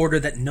Wang ordered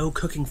that no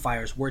cooking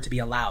fires were to be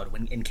allowed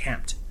when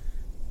encamped.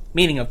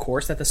 Meaning, of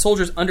course, that the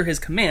soldiers under his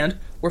command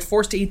were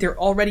forced to eat their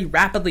already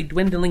rapidly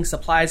dwindling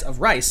supplies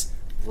of rice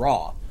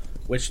raw,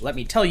 which, let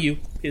me tell you,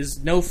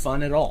 is no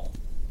fun at all.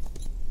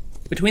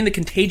 Between the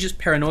contagious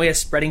paranoia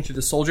spreading through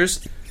the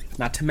soldiers,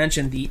 not to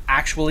mention the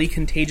actually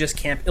contagious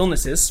camp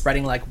illnesses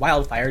spreading like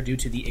wildfire due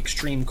to the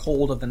extreme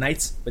cold of the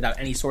nights without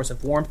any source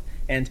of warmth,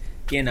 and,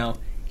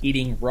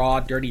 eating raw,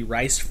 dirty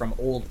rice from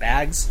old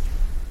bags,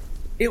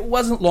 it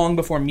wasn't long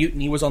before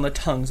mutiny was on the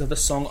tongues of the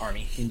Song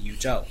army in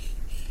Yuzhou,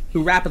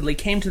 who rapidly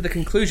came to the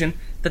conclusion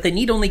that they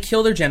need only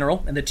kill their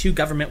general and the 2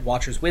 government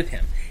watchers with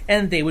him,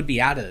 and they would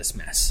be out of this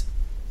mess.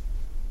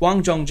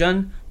 Wang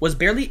Zhongzhen was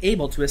barely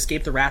able to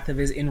escape the wrath of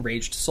his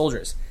enraged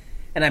soldiers,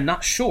 and I'm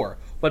not sure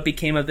what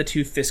became of the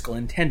 2 fiscal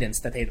intendants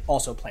that they had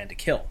also planned to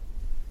kill.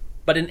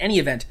 But in any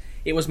event,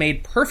 it was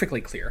made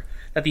perfectly clear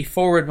that the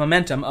forward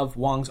momentum of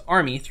Wang's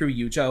army through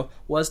Yuzhou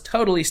was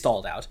totally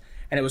stalled out,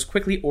 and it was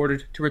quickly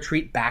ordered to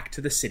retreat back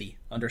to the city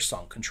under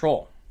Song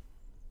control.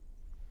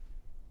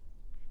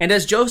 And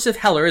as Joseph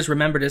Heller is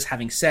remembered as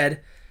having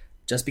said,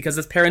 just because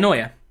it's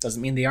paranoia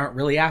doesn't mean they aren't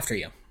really after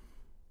you.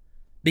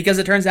 Because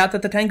it turns out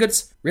that the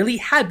Tanguts really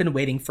had been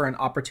waiting for an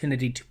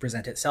opportunity to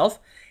present itself,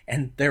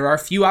 and there are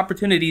few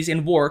opportunities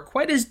in war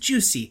quite as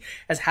juicy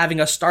as having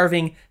a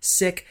starving,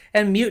 sick,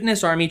 and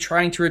mutinous army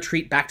trying to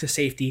retreat back to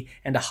safety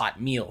and a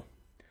hot meal.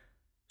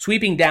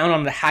 Sweeping down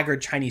on the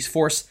haggard Chinese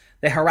force,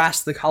 they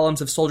harassed the columns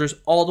of soldiers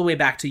all the way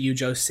back to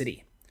Yuzhou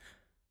City.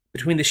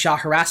 Between the Xia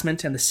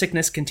harassment and the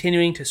sickness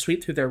continuing to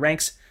sweep through their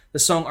ranks, the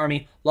Song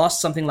army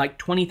lost something like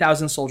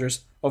 20,000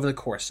 soldiers over the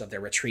course of their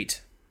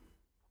retreat.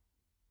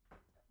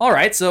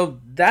 Alright, so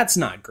that's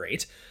not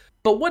great.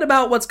 But what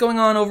about what's going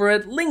on over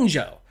at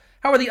Lingzhou?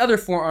 How are the other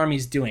 4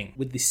 armies doing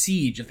with the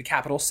siege of the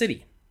capital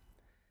city?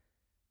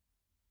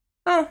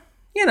 Oh,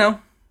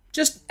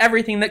 just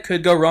everything that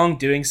could go wrong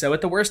doing so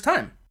at the worst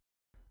time.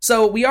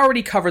 So we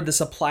already covered the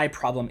supply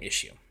problem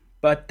issue,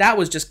 but that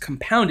was just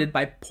compounded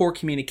by poor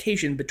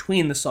communication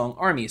between the Song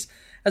armies,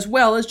 as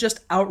well as just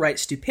outright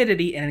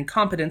stupidity and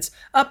incompetence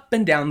up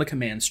and down the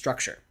command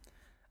structure.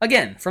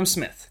 Again, from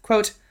Smith,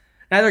 quote,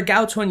 neither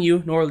Gao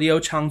Chunyu nor Liu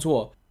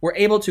Changzuo were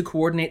able to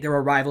coordinate their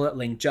arrival at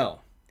Lingzhou,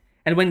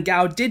 and when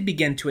Gao did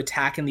begin to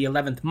attack in the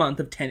 11th month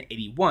of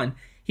 1081,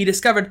 he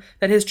discovered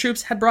that his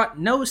troops had brought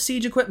no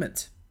siege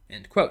equipment,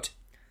 end quote.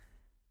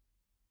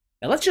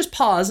 Now let's just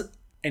pause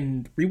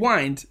and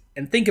rewind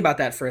and think about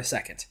that for a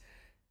second.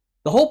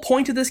 The whole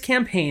point of this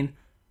campaign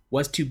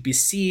was to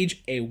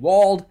besiege a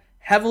walled,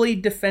 heavily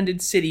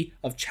defended city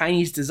of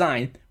Chinese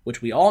design,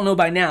 which we all know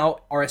by now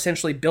are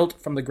essentially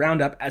built from the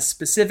ground up as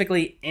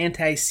specifically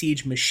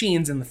anti-siege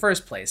machines in the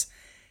first place,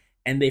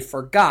 and they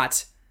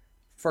forgot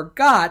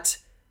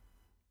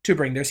to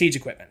bring their siege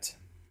equipment.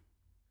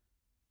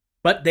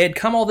 But they had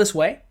come all this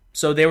way,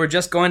 so they were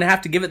just going to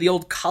have to give it the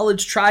old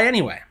college try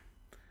anyway.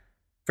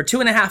 For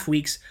 2.5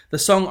 weeks, the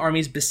Song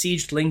armies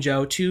besieged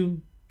Lingzhou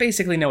to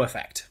basically no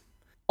effect.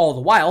 All the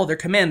while, their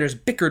commanders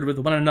bickered with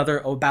one another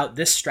about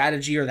this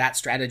strategy or that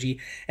strategy,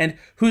 and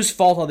whose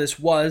fault all this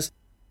was,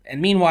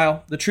 and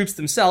meanwhile, the troops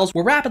themselves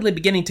were rapidly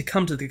beginning to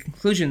come to the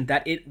conclusion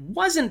that it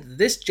wasn't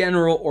this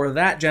general or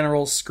that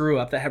general's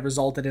screw-up that had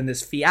resulted in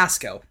this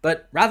fiasco,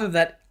 but rather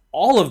that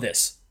all of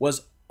this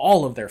was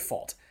all of their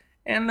fault,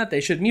 and that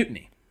they should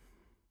mutiny.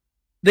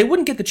 They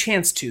wouldn't get the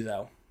chance to,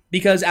 though,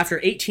 because after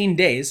 18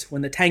 days,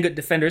 when the Tangut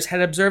defenders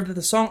had observed that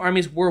the Song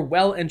armies were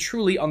well and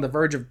truly on the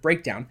verge of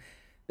breakdown,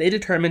 they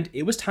determined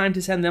it was time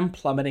to send them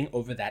plummeting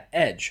over that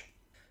edge.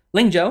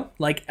 Lingzhou,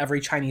 like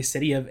every Chinese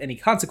city of any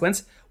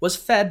consequence, was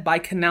fed by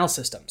canal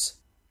systems.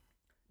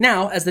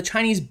 Now, as the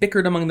Chinese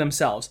bickered among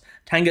themselves,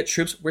 Tangut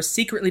troops were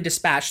secretly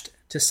dispatched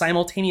to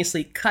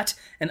simultaneously cut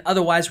and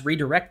otherwise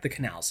redirect the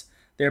canals,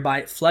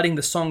 thereby flooding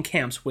the Song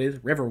camps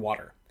with river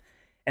water.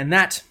 And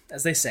that,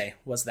 as they say,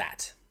 was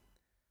that.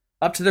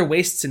 Up to their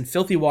waists in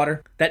filthy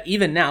water that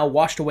even now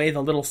washed away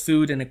the little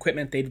food and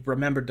equipment they'd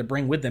remembered to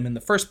bring with them in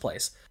the first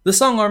place, the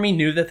Song army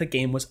knew that the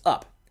game was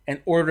up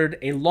and ordered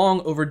a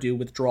long overdue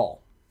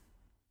withdrawal.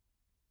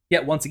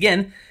 Yet once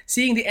again,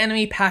 seeing the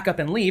enemy pack up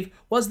and leave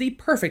was the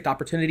perfect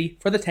opportunity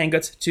for the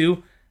Tanguts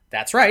to,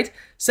 that's right,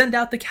 send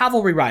out the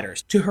cavalry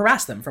riders to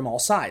harass them from all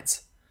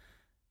sides.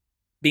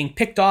 Being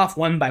picked off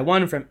one by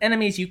one from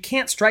enemies you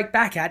can't strike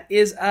back at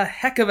is a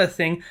heck of a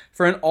thing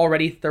for an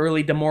already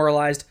thoroughly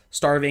demoralized,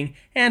 starving,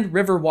 and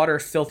river water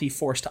filthy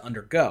force to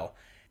undergo.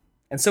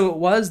 And so it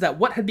was that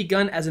what had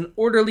begun as an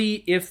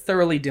orderly, if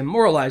thoroughly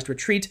demoralized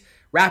retreat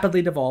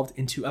rapidly devolved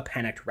into a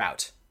panicked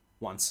rout,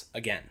 once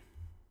again.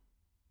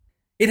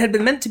 It had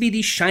been meant to be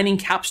the shining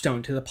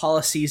capstone to the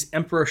policies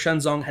Emperor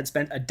Shenzong had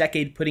spent a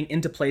decade putting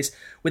into place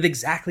with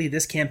exactly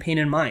this campaign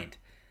in mind.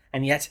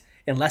 And yet,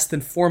 in less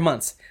than 4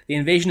 months, the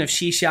invasion of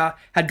Xixia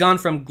had gone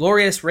from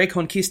glorious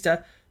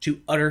reconquista to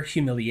utter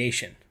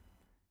humiliation.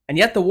 And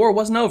yet the war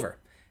wasn't over.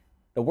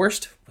 The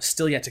worst was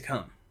still yet to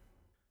come.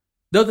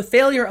 Though the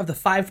failure of the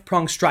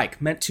five-pronged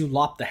strike meant to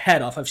lop the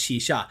head off of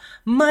Xixia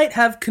might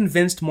have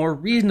convinced more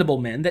reasonable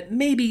men that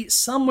maybe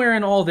somewhere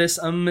in all this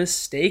a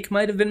mistake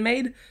might have been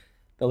made,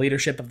 the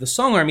leadership of the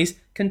Song armies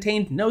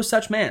contained no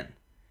such man,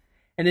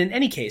 and in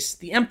any case,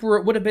 the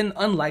emperor would have been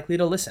unlikely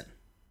to listen.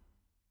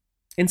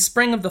 In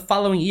spring of the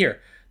following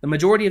year, the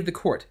majority of the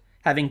court,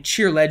 having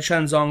cheer-led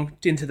Shenzong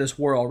into this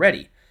war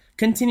already,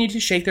 continued to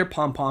shake their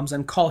pom-poms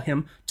and call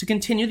him to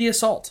continue the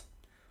assault.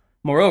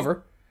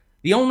 Moreover,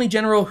 the only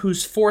general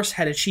whose force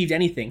had achieved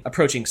anything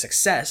approaching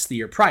success the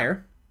year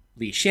prior,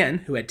 Li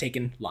Xian, who had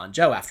taken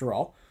Lanzhou after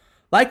all,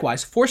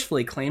 likewise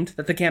forcefully claimed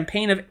that the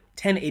campaign of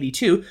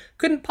 1082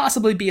 couldn't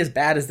possibly be as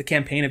bad as the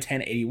campaign of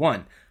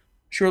 1081.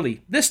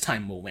 Surely this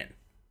time we'll win.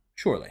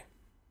 Surely.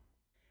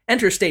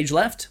 Enter stage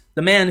left,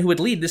 the man who would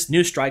lead this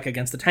new strike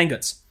against the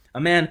Tanguts, a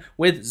man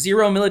with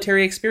zero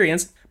military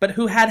experience, but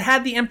who had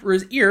had the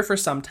emperor's ear for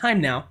some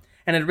time now,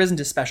 and had risen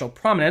to special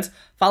prominence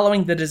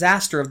following the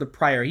disaster of the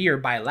prior year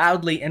by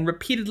loudly and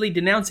repeatedly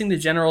denouncing the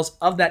generals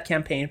of that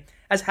campaign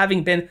as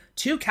having been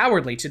too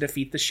cowardly to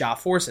defeat the Xia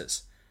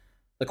forces.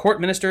 The court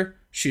minister,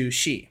 Xu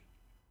Shi.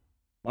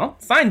 Well,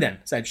 fine then,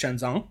 said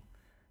Shenzong.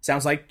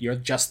 Sounds like you're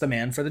just the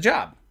man for the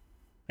job.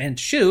 And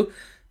Xu,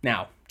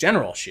 now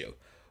General Xu,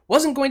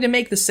 wasn't going to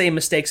make the same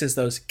mistakes as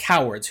those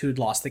cowards who'd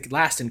lost the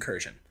last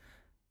incursion.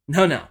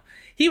 No.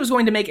 He was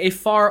going to make a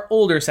far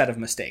older set of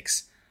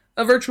mistakes.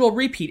 A virtual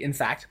repeat, in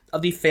fact,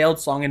 of the failed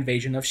Song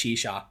invasion of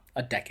Xixia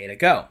a decade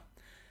ago.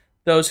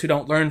 Those who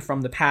don't learn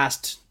from the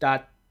past...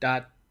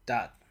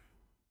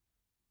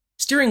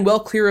 Steering well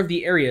clear of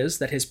the areas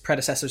that his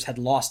predecessors had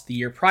lost the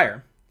year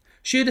prior,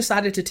 Xu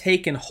decided to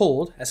take and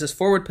hold, as his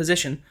forward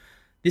position,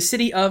 the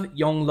city of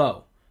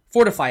Yonglou,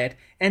 fortify it,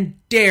 and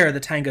dare the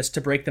Tanguts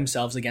to break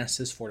themselves against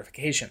his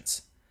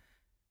fortifications.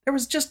 There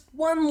was just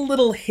one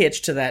little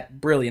hitch to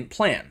that brilliant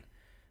plan.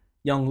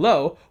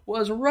 Yonglou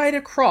was right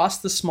across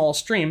the small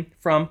stream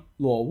from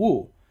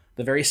Luowu,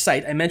 the very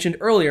site I mentioned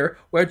earlier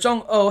where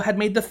Zhong-O had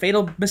made the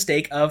fatal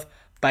mistake of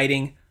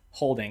biting,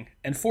 holding,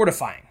 and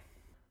fortifying.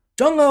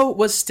 Zhong-O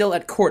was still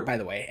at court, by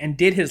the way, and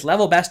did his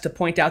level best to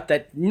point out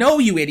that, no,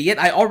 you idiot,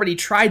 I already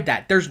tried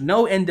that. There's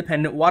no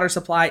independent water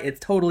supply, it's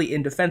totally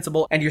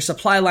indefensible, and your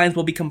supply lines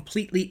will be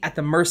completely at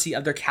the mercy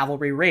of their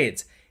cavalry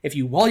raids. If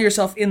you wall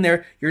yourself in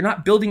there, you're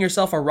not building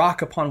yourself a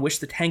rock upon which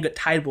the Tangut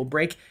tide will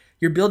break,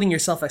 you're building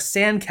yourself a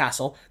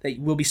sandcastle that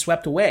will be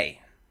swept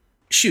away.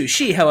 Xu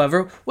Shi,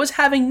 however, was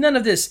having none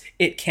of this,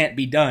 it can't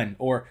be done,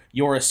 or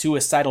you're a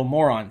suicidal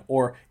moron,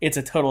 or it's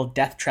a total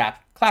death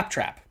trap,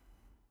 claptrap.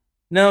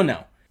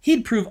 No.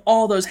 He'd prove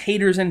all those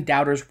haters and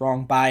doubters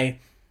wrong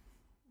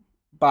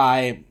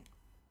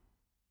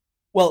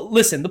well,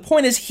 listen, the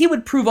point is he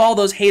would prove all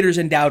those haters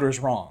and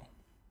doubters wrong.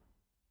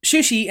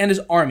 Xu Shi and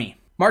his army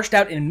marched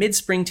out in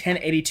mid-spring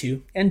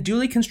 1082 and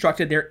duly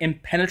constructed their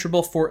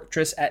impenetrable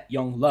fortress at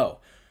Yonglou,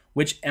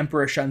 which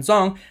Emperor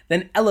Shenzong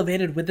then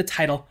elevated with the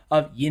title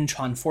of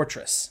Yinchuan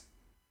Fortress.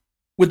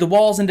 With the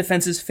walls and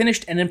defenses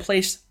finished and in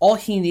place, all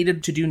he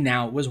needed to do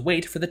now was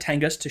wait for the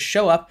Tanguts to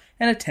show up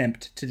and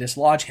attempt to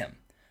dislodge him.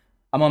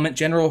 A moment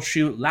General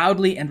Xu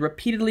loudly and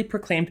repeatedly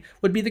proclaimed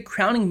would be the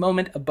crowning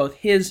moment of both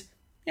his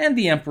and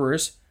the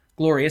Emperor's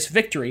glorious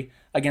victory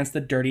against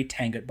the dirty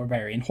Tangut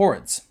barbarian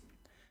hordes.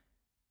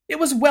 It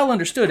was well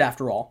understood,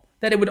 after all,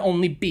 that it would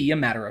only be a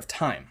matter of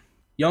time.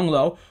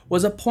 Yonglou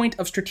was a point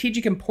of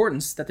strategic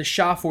importance that the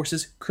Xia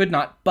forces could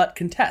not but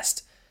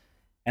contest.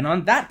 And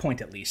on that point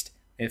at least,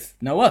 if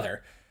no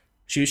other,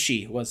 Xu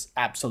Shi was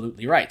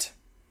absolutely right.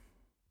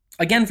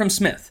 Again from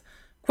Smith,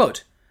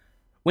 quote,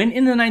 when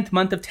in the 9th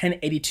month of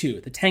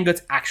 1082 the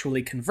Tanguts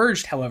actually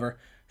converged, however,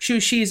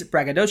 Xu Shi's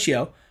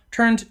braggadocio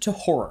turned to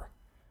horror.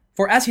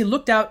 For as he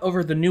looked out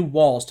over the new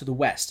walls to the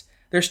west,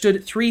 there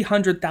stood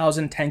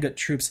 300,000 Tangut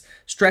troops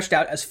stretched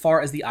out as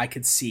far as the eye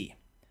could see.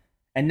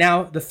 And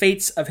now the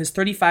fates of his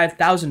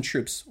 35,000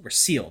 troops were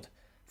sealed,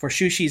 for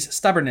Shu Shi's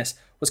stubbornness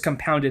was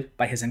compounded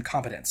by his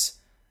incompetence."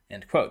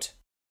 End quote.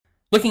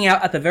 Looking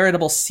out at the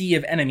veritable sea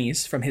of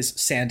enemies from his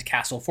sand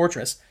castle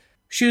fortress,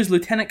 Shu's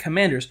lieutenant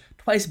commanders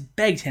twice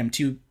begged him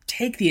to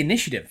take the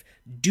initiative,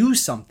 do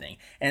something,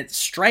 and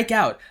strike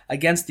out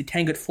against the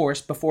Tangut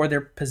force before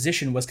their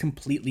position was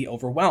completely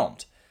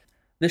overwhelmed.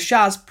 The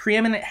Shah's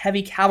preeminent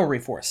heavy cavalry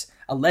force,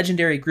 a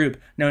legendary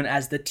group known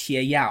as the Tie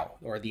Yao,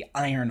 or the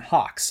Iron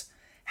Hawks,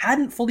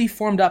 hadn't fully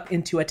formed up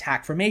into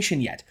attack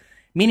formation yet,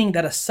 meaning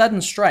that a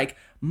sudden strike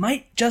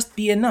might just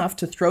be enough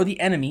to throw the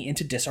enemy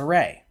into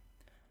disarray.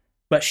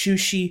 But Shu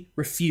Shi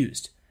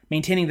refused,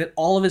 maintaining that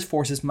all of his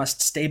forces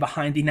must stay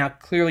behind the now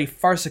clearly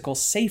farcical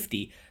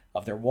safety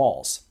of their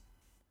walls.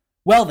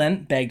 "Well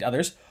then," begged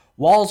others,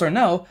 "walls or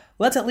no,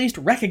 let's at least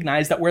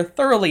recognize that we're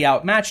thoroughly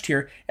outmatched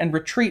here and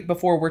retreat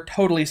before we're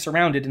totally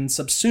surrounded and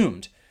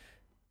subsumed."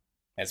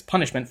 As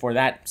punishment for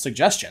that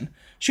suggestion,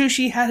 Shu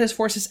Shi had his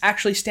forces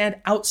actually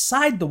stand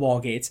outside the wall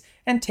gates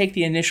and take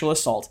the initial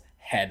assault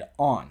head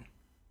on.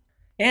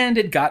 And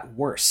it got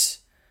worse.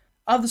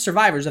 Of the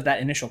survivors of that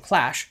initial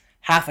clash,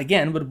 half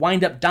again would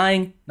wind up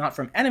dying not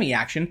from enemy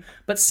action,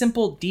 but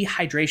simple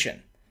dehydration.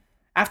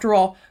 After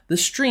all, the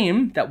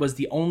stream that was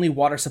the only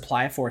water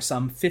supply for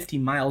some 50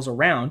 miles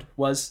around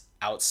was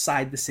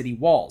outside the city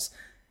walls,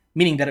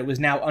 meaning that it was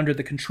now under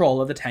the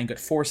control of the Tangut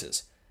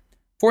forces,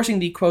 forcing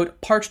the, quote,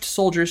 parched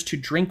soldiers to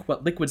drink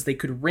what liquids they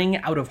could wring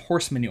out of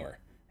horse manure,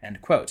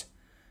 end quote.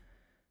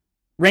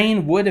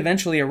 Rain would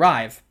eventually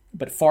arrive,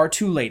 but far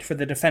too late for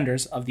the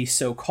defenders of the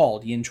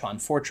so-called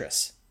Yinchuan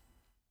fortress.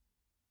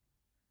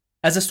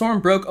 As the storm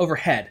broke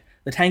overhead,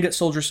 the Tangut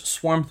soldiers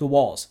swarmed the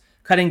walls,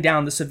 cutting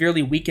down the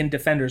severely weakened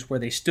defenders where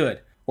they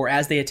stood, or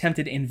as they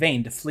attempted in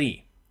vain to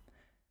flee.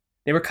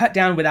 They were cut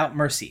down without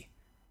mercy,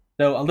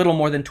 though a little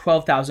more than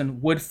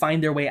 12,000 would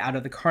find their way out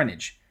of the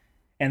carnage,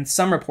 and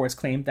some reports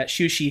claim that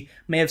Shu Shi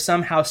may have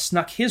somehow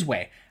snuck his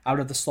way out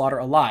of the slaughter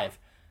alive,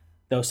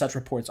 though such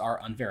reports are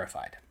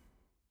unverified.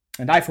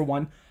 And I, for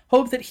one,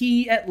 hope that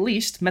he at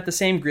least met the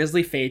same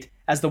grisly fate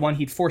as the one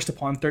he'd forced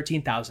upon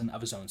 13,000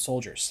 of his own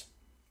soldiers.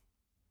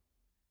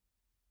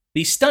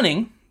 The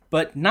stunning,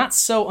 but not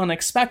so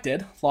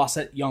unexpected, loss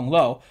at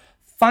Yongluo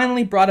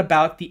finally brought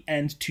about the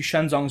end to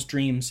Shenzong's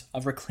dreams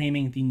of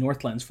reclaiming the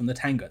Northlands from the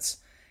Tanguts,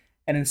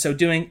 and in so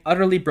doing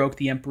utterly broke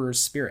the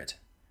emperor's spirit.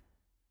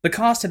 The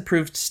cost had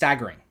proved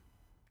staggering.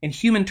 In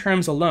human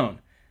terms alone,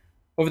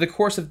 over the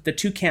course of the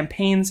 2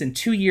 campaigns in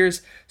 2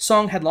 years,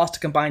 Song had lost a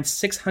combined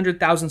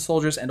 600,000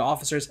 soldiers and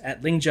officers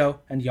at Lingzhou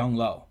and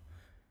Yongluo.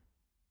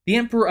 The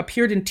emperor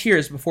appeared in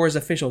tears before his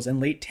officials in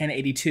late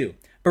 1082,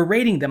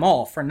 berating them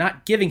all for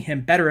not giving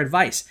him better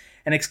advice,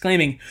 and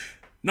exclaiming,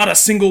 "Not a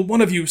single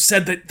one of you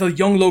said that the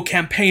Yongluo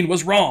campaign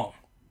was wrong!"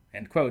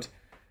 End quote.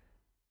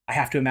 I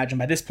have to imagine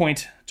by this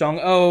point,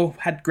 Zhong-O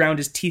had ground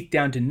his teeth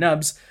down to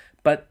nubs,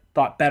 but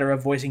thought better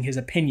of voicing his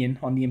opinion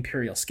on the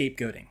imperial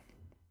scapegoating.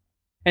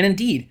 And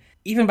indeed,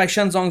 even by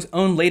Shenzong's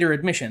own later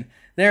admission,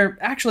 there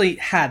actually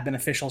had been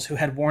officials who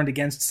had warned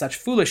against such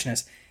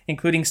foolishness,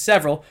 including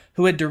several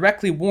who had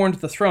directly warned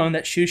the throne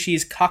that Shu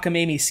Shi's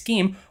cockamamie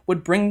scheme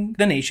would bring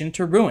the nation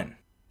to ruin,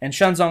 and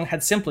Shenzong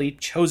had simply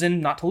chosen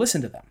not to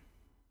listen to them.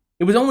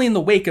 It was only in the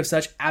wake of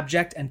such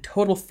abject and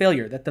total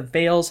failure that the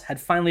veils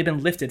had finally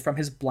been lifted from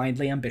his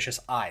blindly ambitious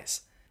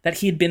eyes, that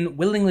he had been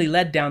willingly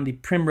led down the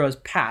primrose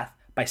path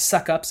by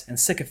suck-ups and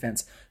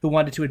sycophants who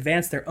wanted to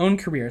advance their own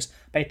careers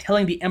by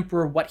telling the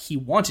emperor what he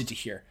wanted to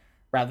hear,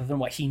 rather than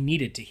what he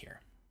needed to hear.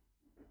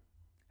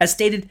 As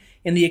stated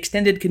in the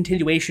extended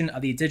continuation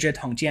of the Zizhi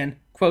Tongjian,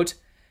 quote,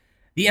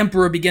 "The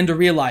emperor began to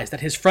realize that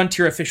his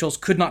frontier officials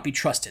could not be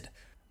trusted.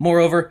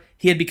 Moreover,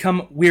 he had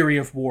become weary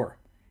of war,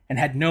 and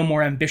had no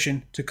more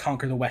ambition to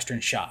conquer the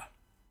Western Shah."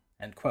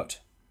 End quote.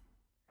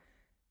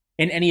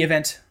 In any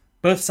event,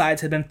 both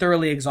sides had been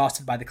thoroughly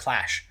exhausted by the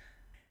clash,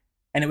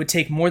 and it would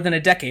take more than a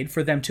decade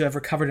for them to have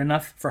recovered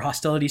enough for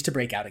hostilities to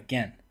break out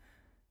again.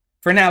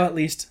 For now, at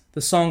least,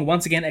 the Song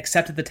once again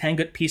accepted the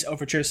Tangut peace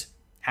overtures,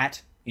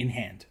 hat in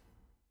hand.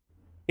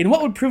 In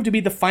what would prove to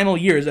be the final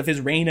years of his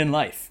reign and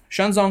life,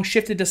 Shenzong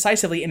shifted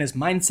decisively in his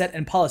mindset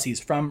and policies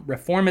from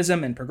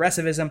reformism and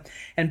progressivism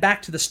and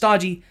back to the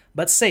stodgy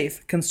but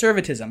safe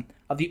conservatism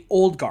of the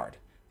old guard,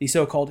 the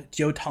so-called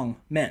Jiutong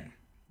men,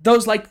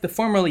 those like the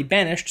formerly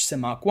banished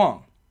Sima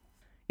Guang.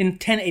 In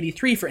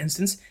 1083, for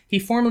instance, he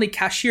formally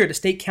cashiered a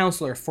state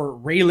councillor for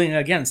railing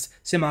against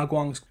Sima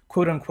Guang's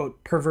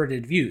quote-unquote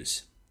perverted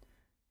views.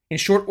 In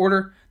short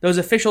order, those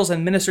officials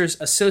and ministers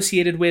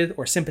associated with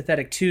or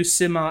sympathetic to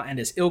Sima and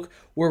his ilk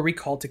were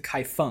recalled to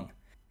Kaifeng,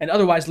 and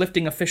otherwise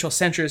lifting official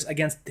censures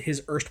against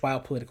his erstwhile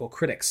political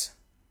critics.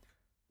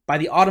 By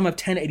the autumn of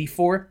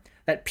 1084,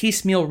 that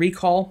piecemeal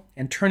recall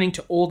and turning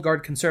to old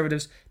guard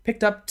conservatives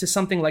picked up to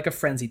something like a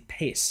frenzied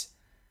pace.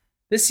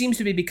 This seems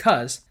to be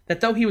because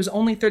that though he was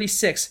only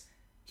 36,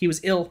 he was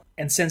ill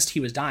and sensed he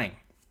was dying.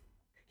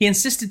 He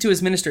insisted to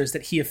his ministers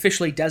that he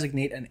officially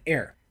designate an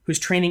heir, whose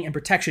training and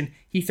protection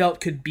he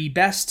felt could be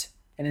best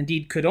and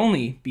indeed could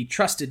only be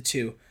trusted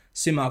to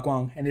Sima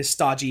Guang and his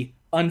stodgy,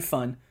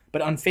 unfun,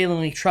 but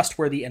unfailingly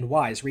trustworthy and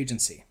wise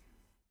regency.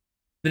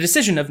 The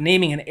decision of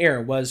naming an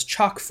heir was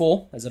chock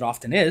full, as it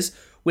often is,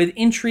 with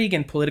intrigue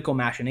and political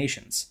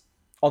machinations.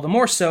 All the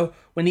more so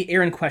when the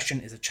heir in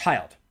question is a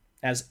child,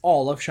 as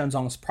all of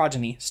Shenzong's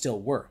progeny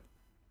still were.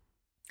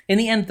 In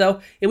the end,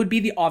 though, it would be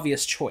the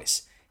obvious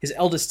choice, his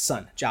eldest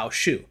son, Zhao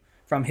Shu,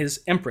 from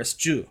his empress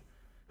Zhu,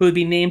 who would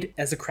be named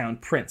as the crown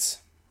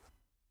prince.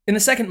 In the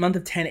second month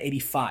of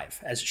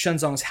 1085, as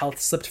Shenzong's health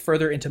slipped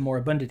further into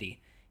moribundity,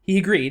 he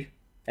agreed,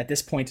 at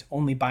this point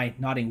only by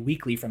nodding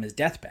weakly from his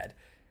deathbed,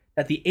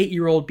 that the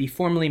 8-year-old be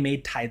formally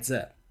made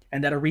Taizi,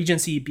 and that a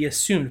regency be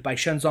assumed by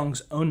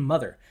Shenzong's own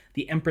mother,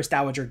 the Empress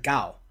Dowager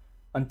Gao,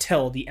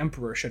 until the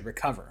emperor should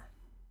recover.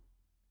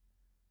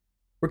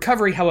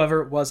 Recovery,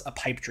 however, was a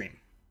pipe dream.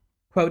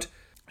 Quote,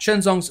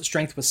 Shenzong's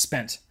strength was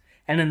spent,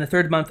 and in the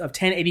third month of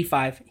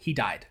 1085, he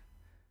died.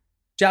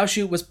 Zhao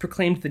Shu was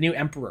proclaimed the new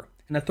emperor,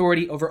 and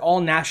authority over all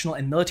national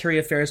and military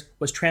affairs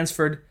was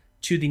transferred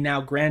to the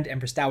now Grand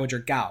Empress Dowager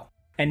Gao,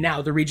 and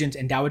now the Regent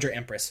and Dowager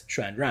Empress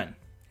Xuanren.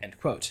 End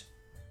quote.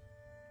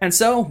 And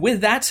so,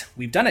 with that,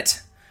 we've done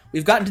it.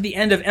 We've gotten to the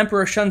end of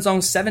Emperor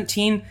Shenzong's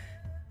 17,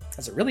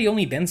 has it really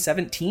only been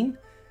 17?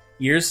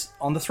 Years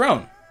on the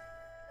throne.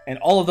 And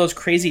all of those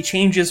crazy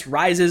changes,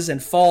 rises,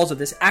 and falls of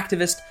this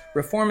activist,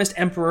 reformist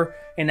emperor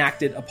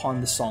enacted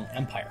upon the Song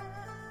Empire.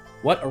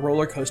 What a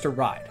roller coaster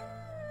ride.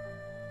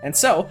 And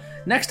so,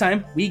 next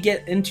time, we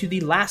get into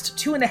the last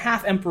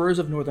 2.5 emperors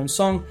of Northern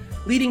Song,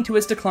 leading to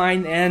its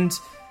decline, and,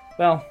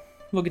 well,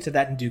 we'll get to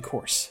that in due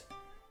course.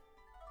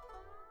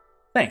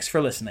 Thanks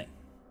for listening.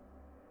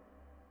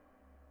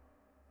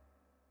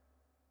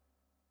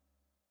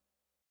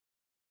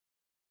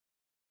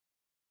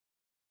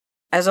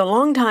 As a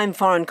long-time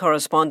foreign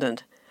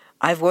correspondent,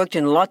 I've worked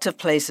in lots of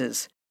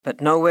places,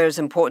 but nowhere as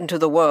important to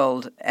the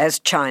world as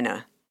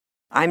China.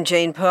 I'm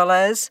Jane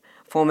Perlez,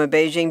 former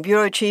Beijing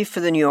bureau chief for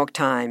the New York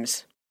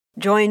Times.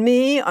 Join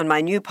me on my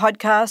new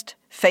podcast,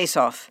 Face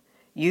Off,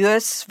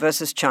 US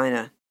versus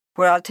China,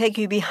 where I'll take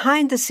you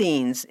behind the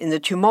scenes in the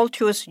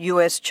tumultuous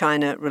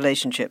US-China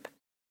relationship.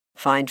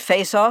 Find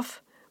Face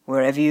Off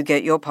wherever you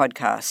get your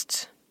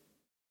podcasts.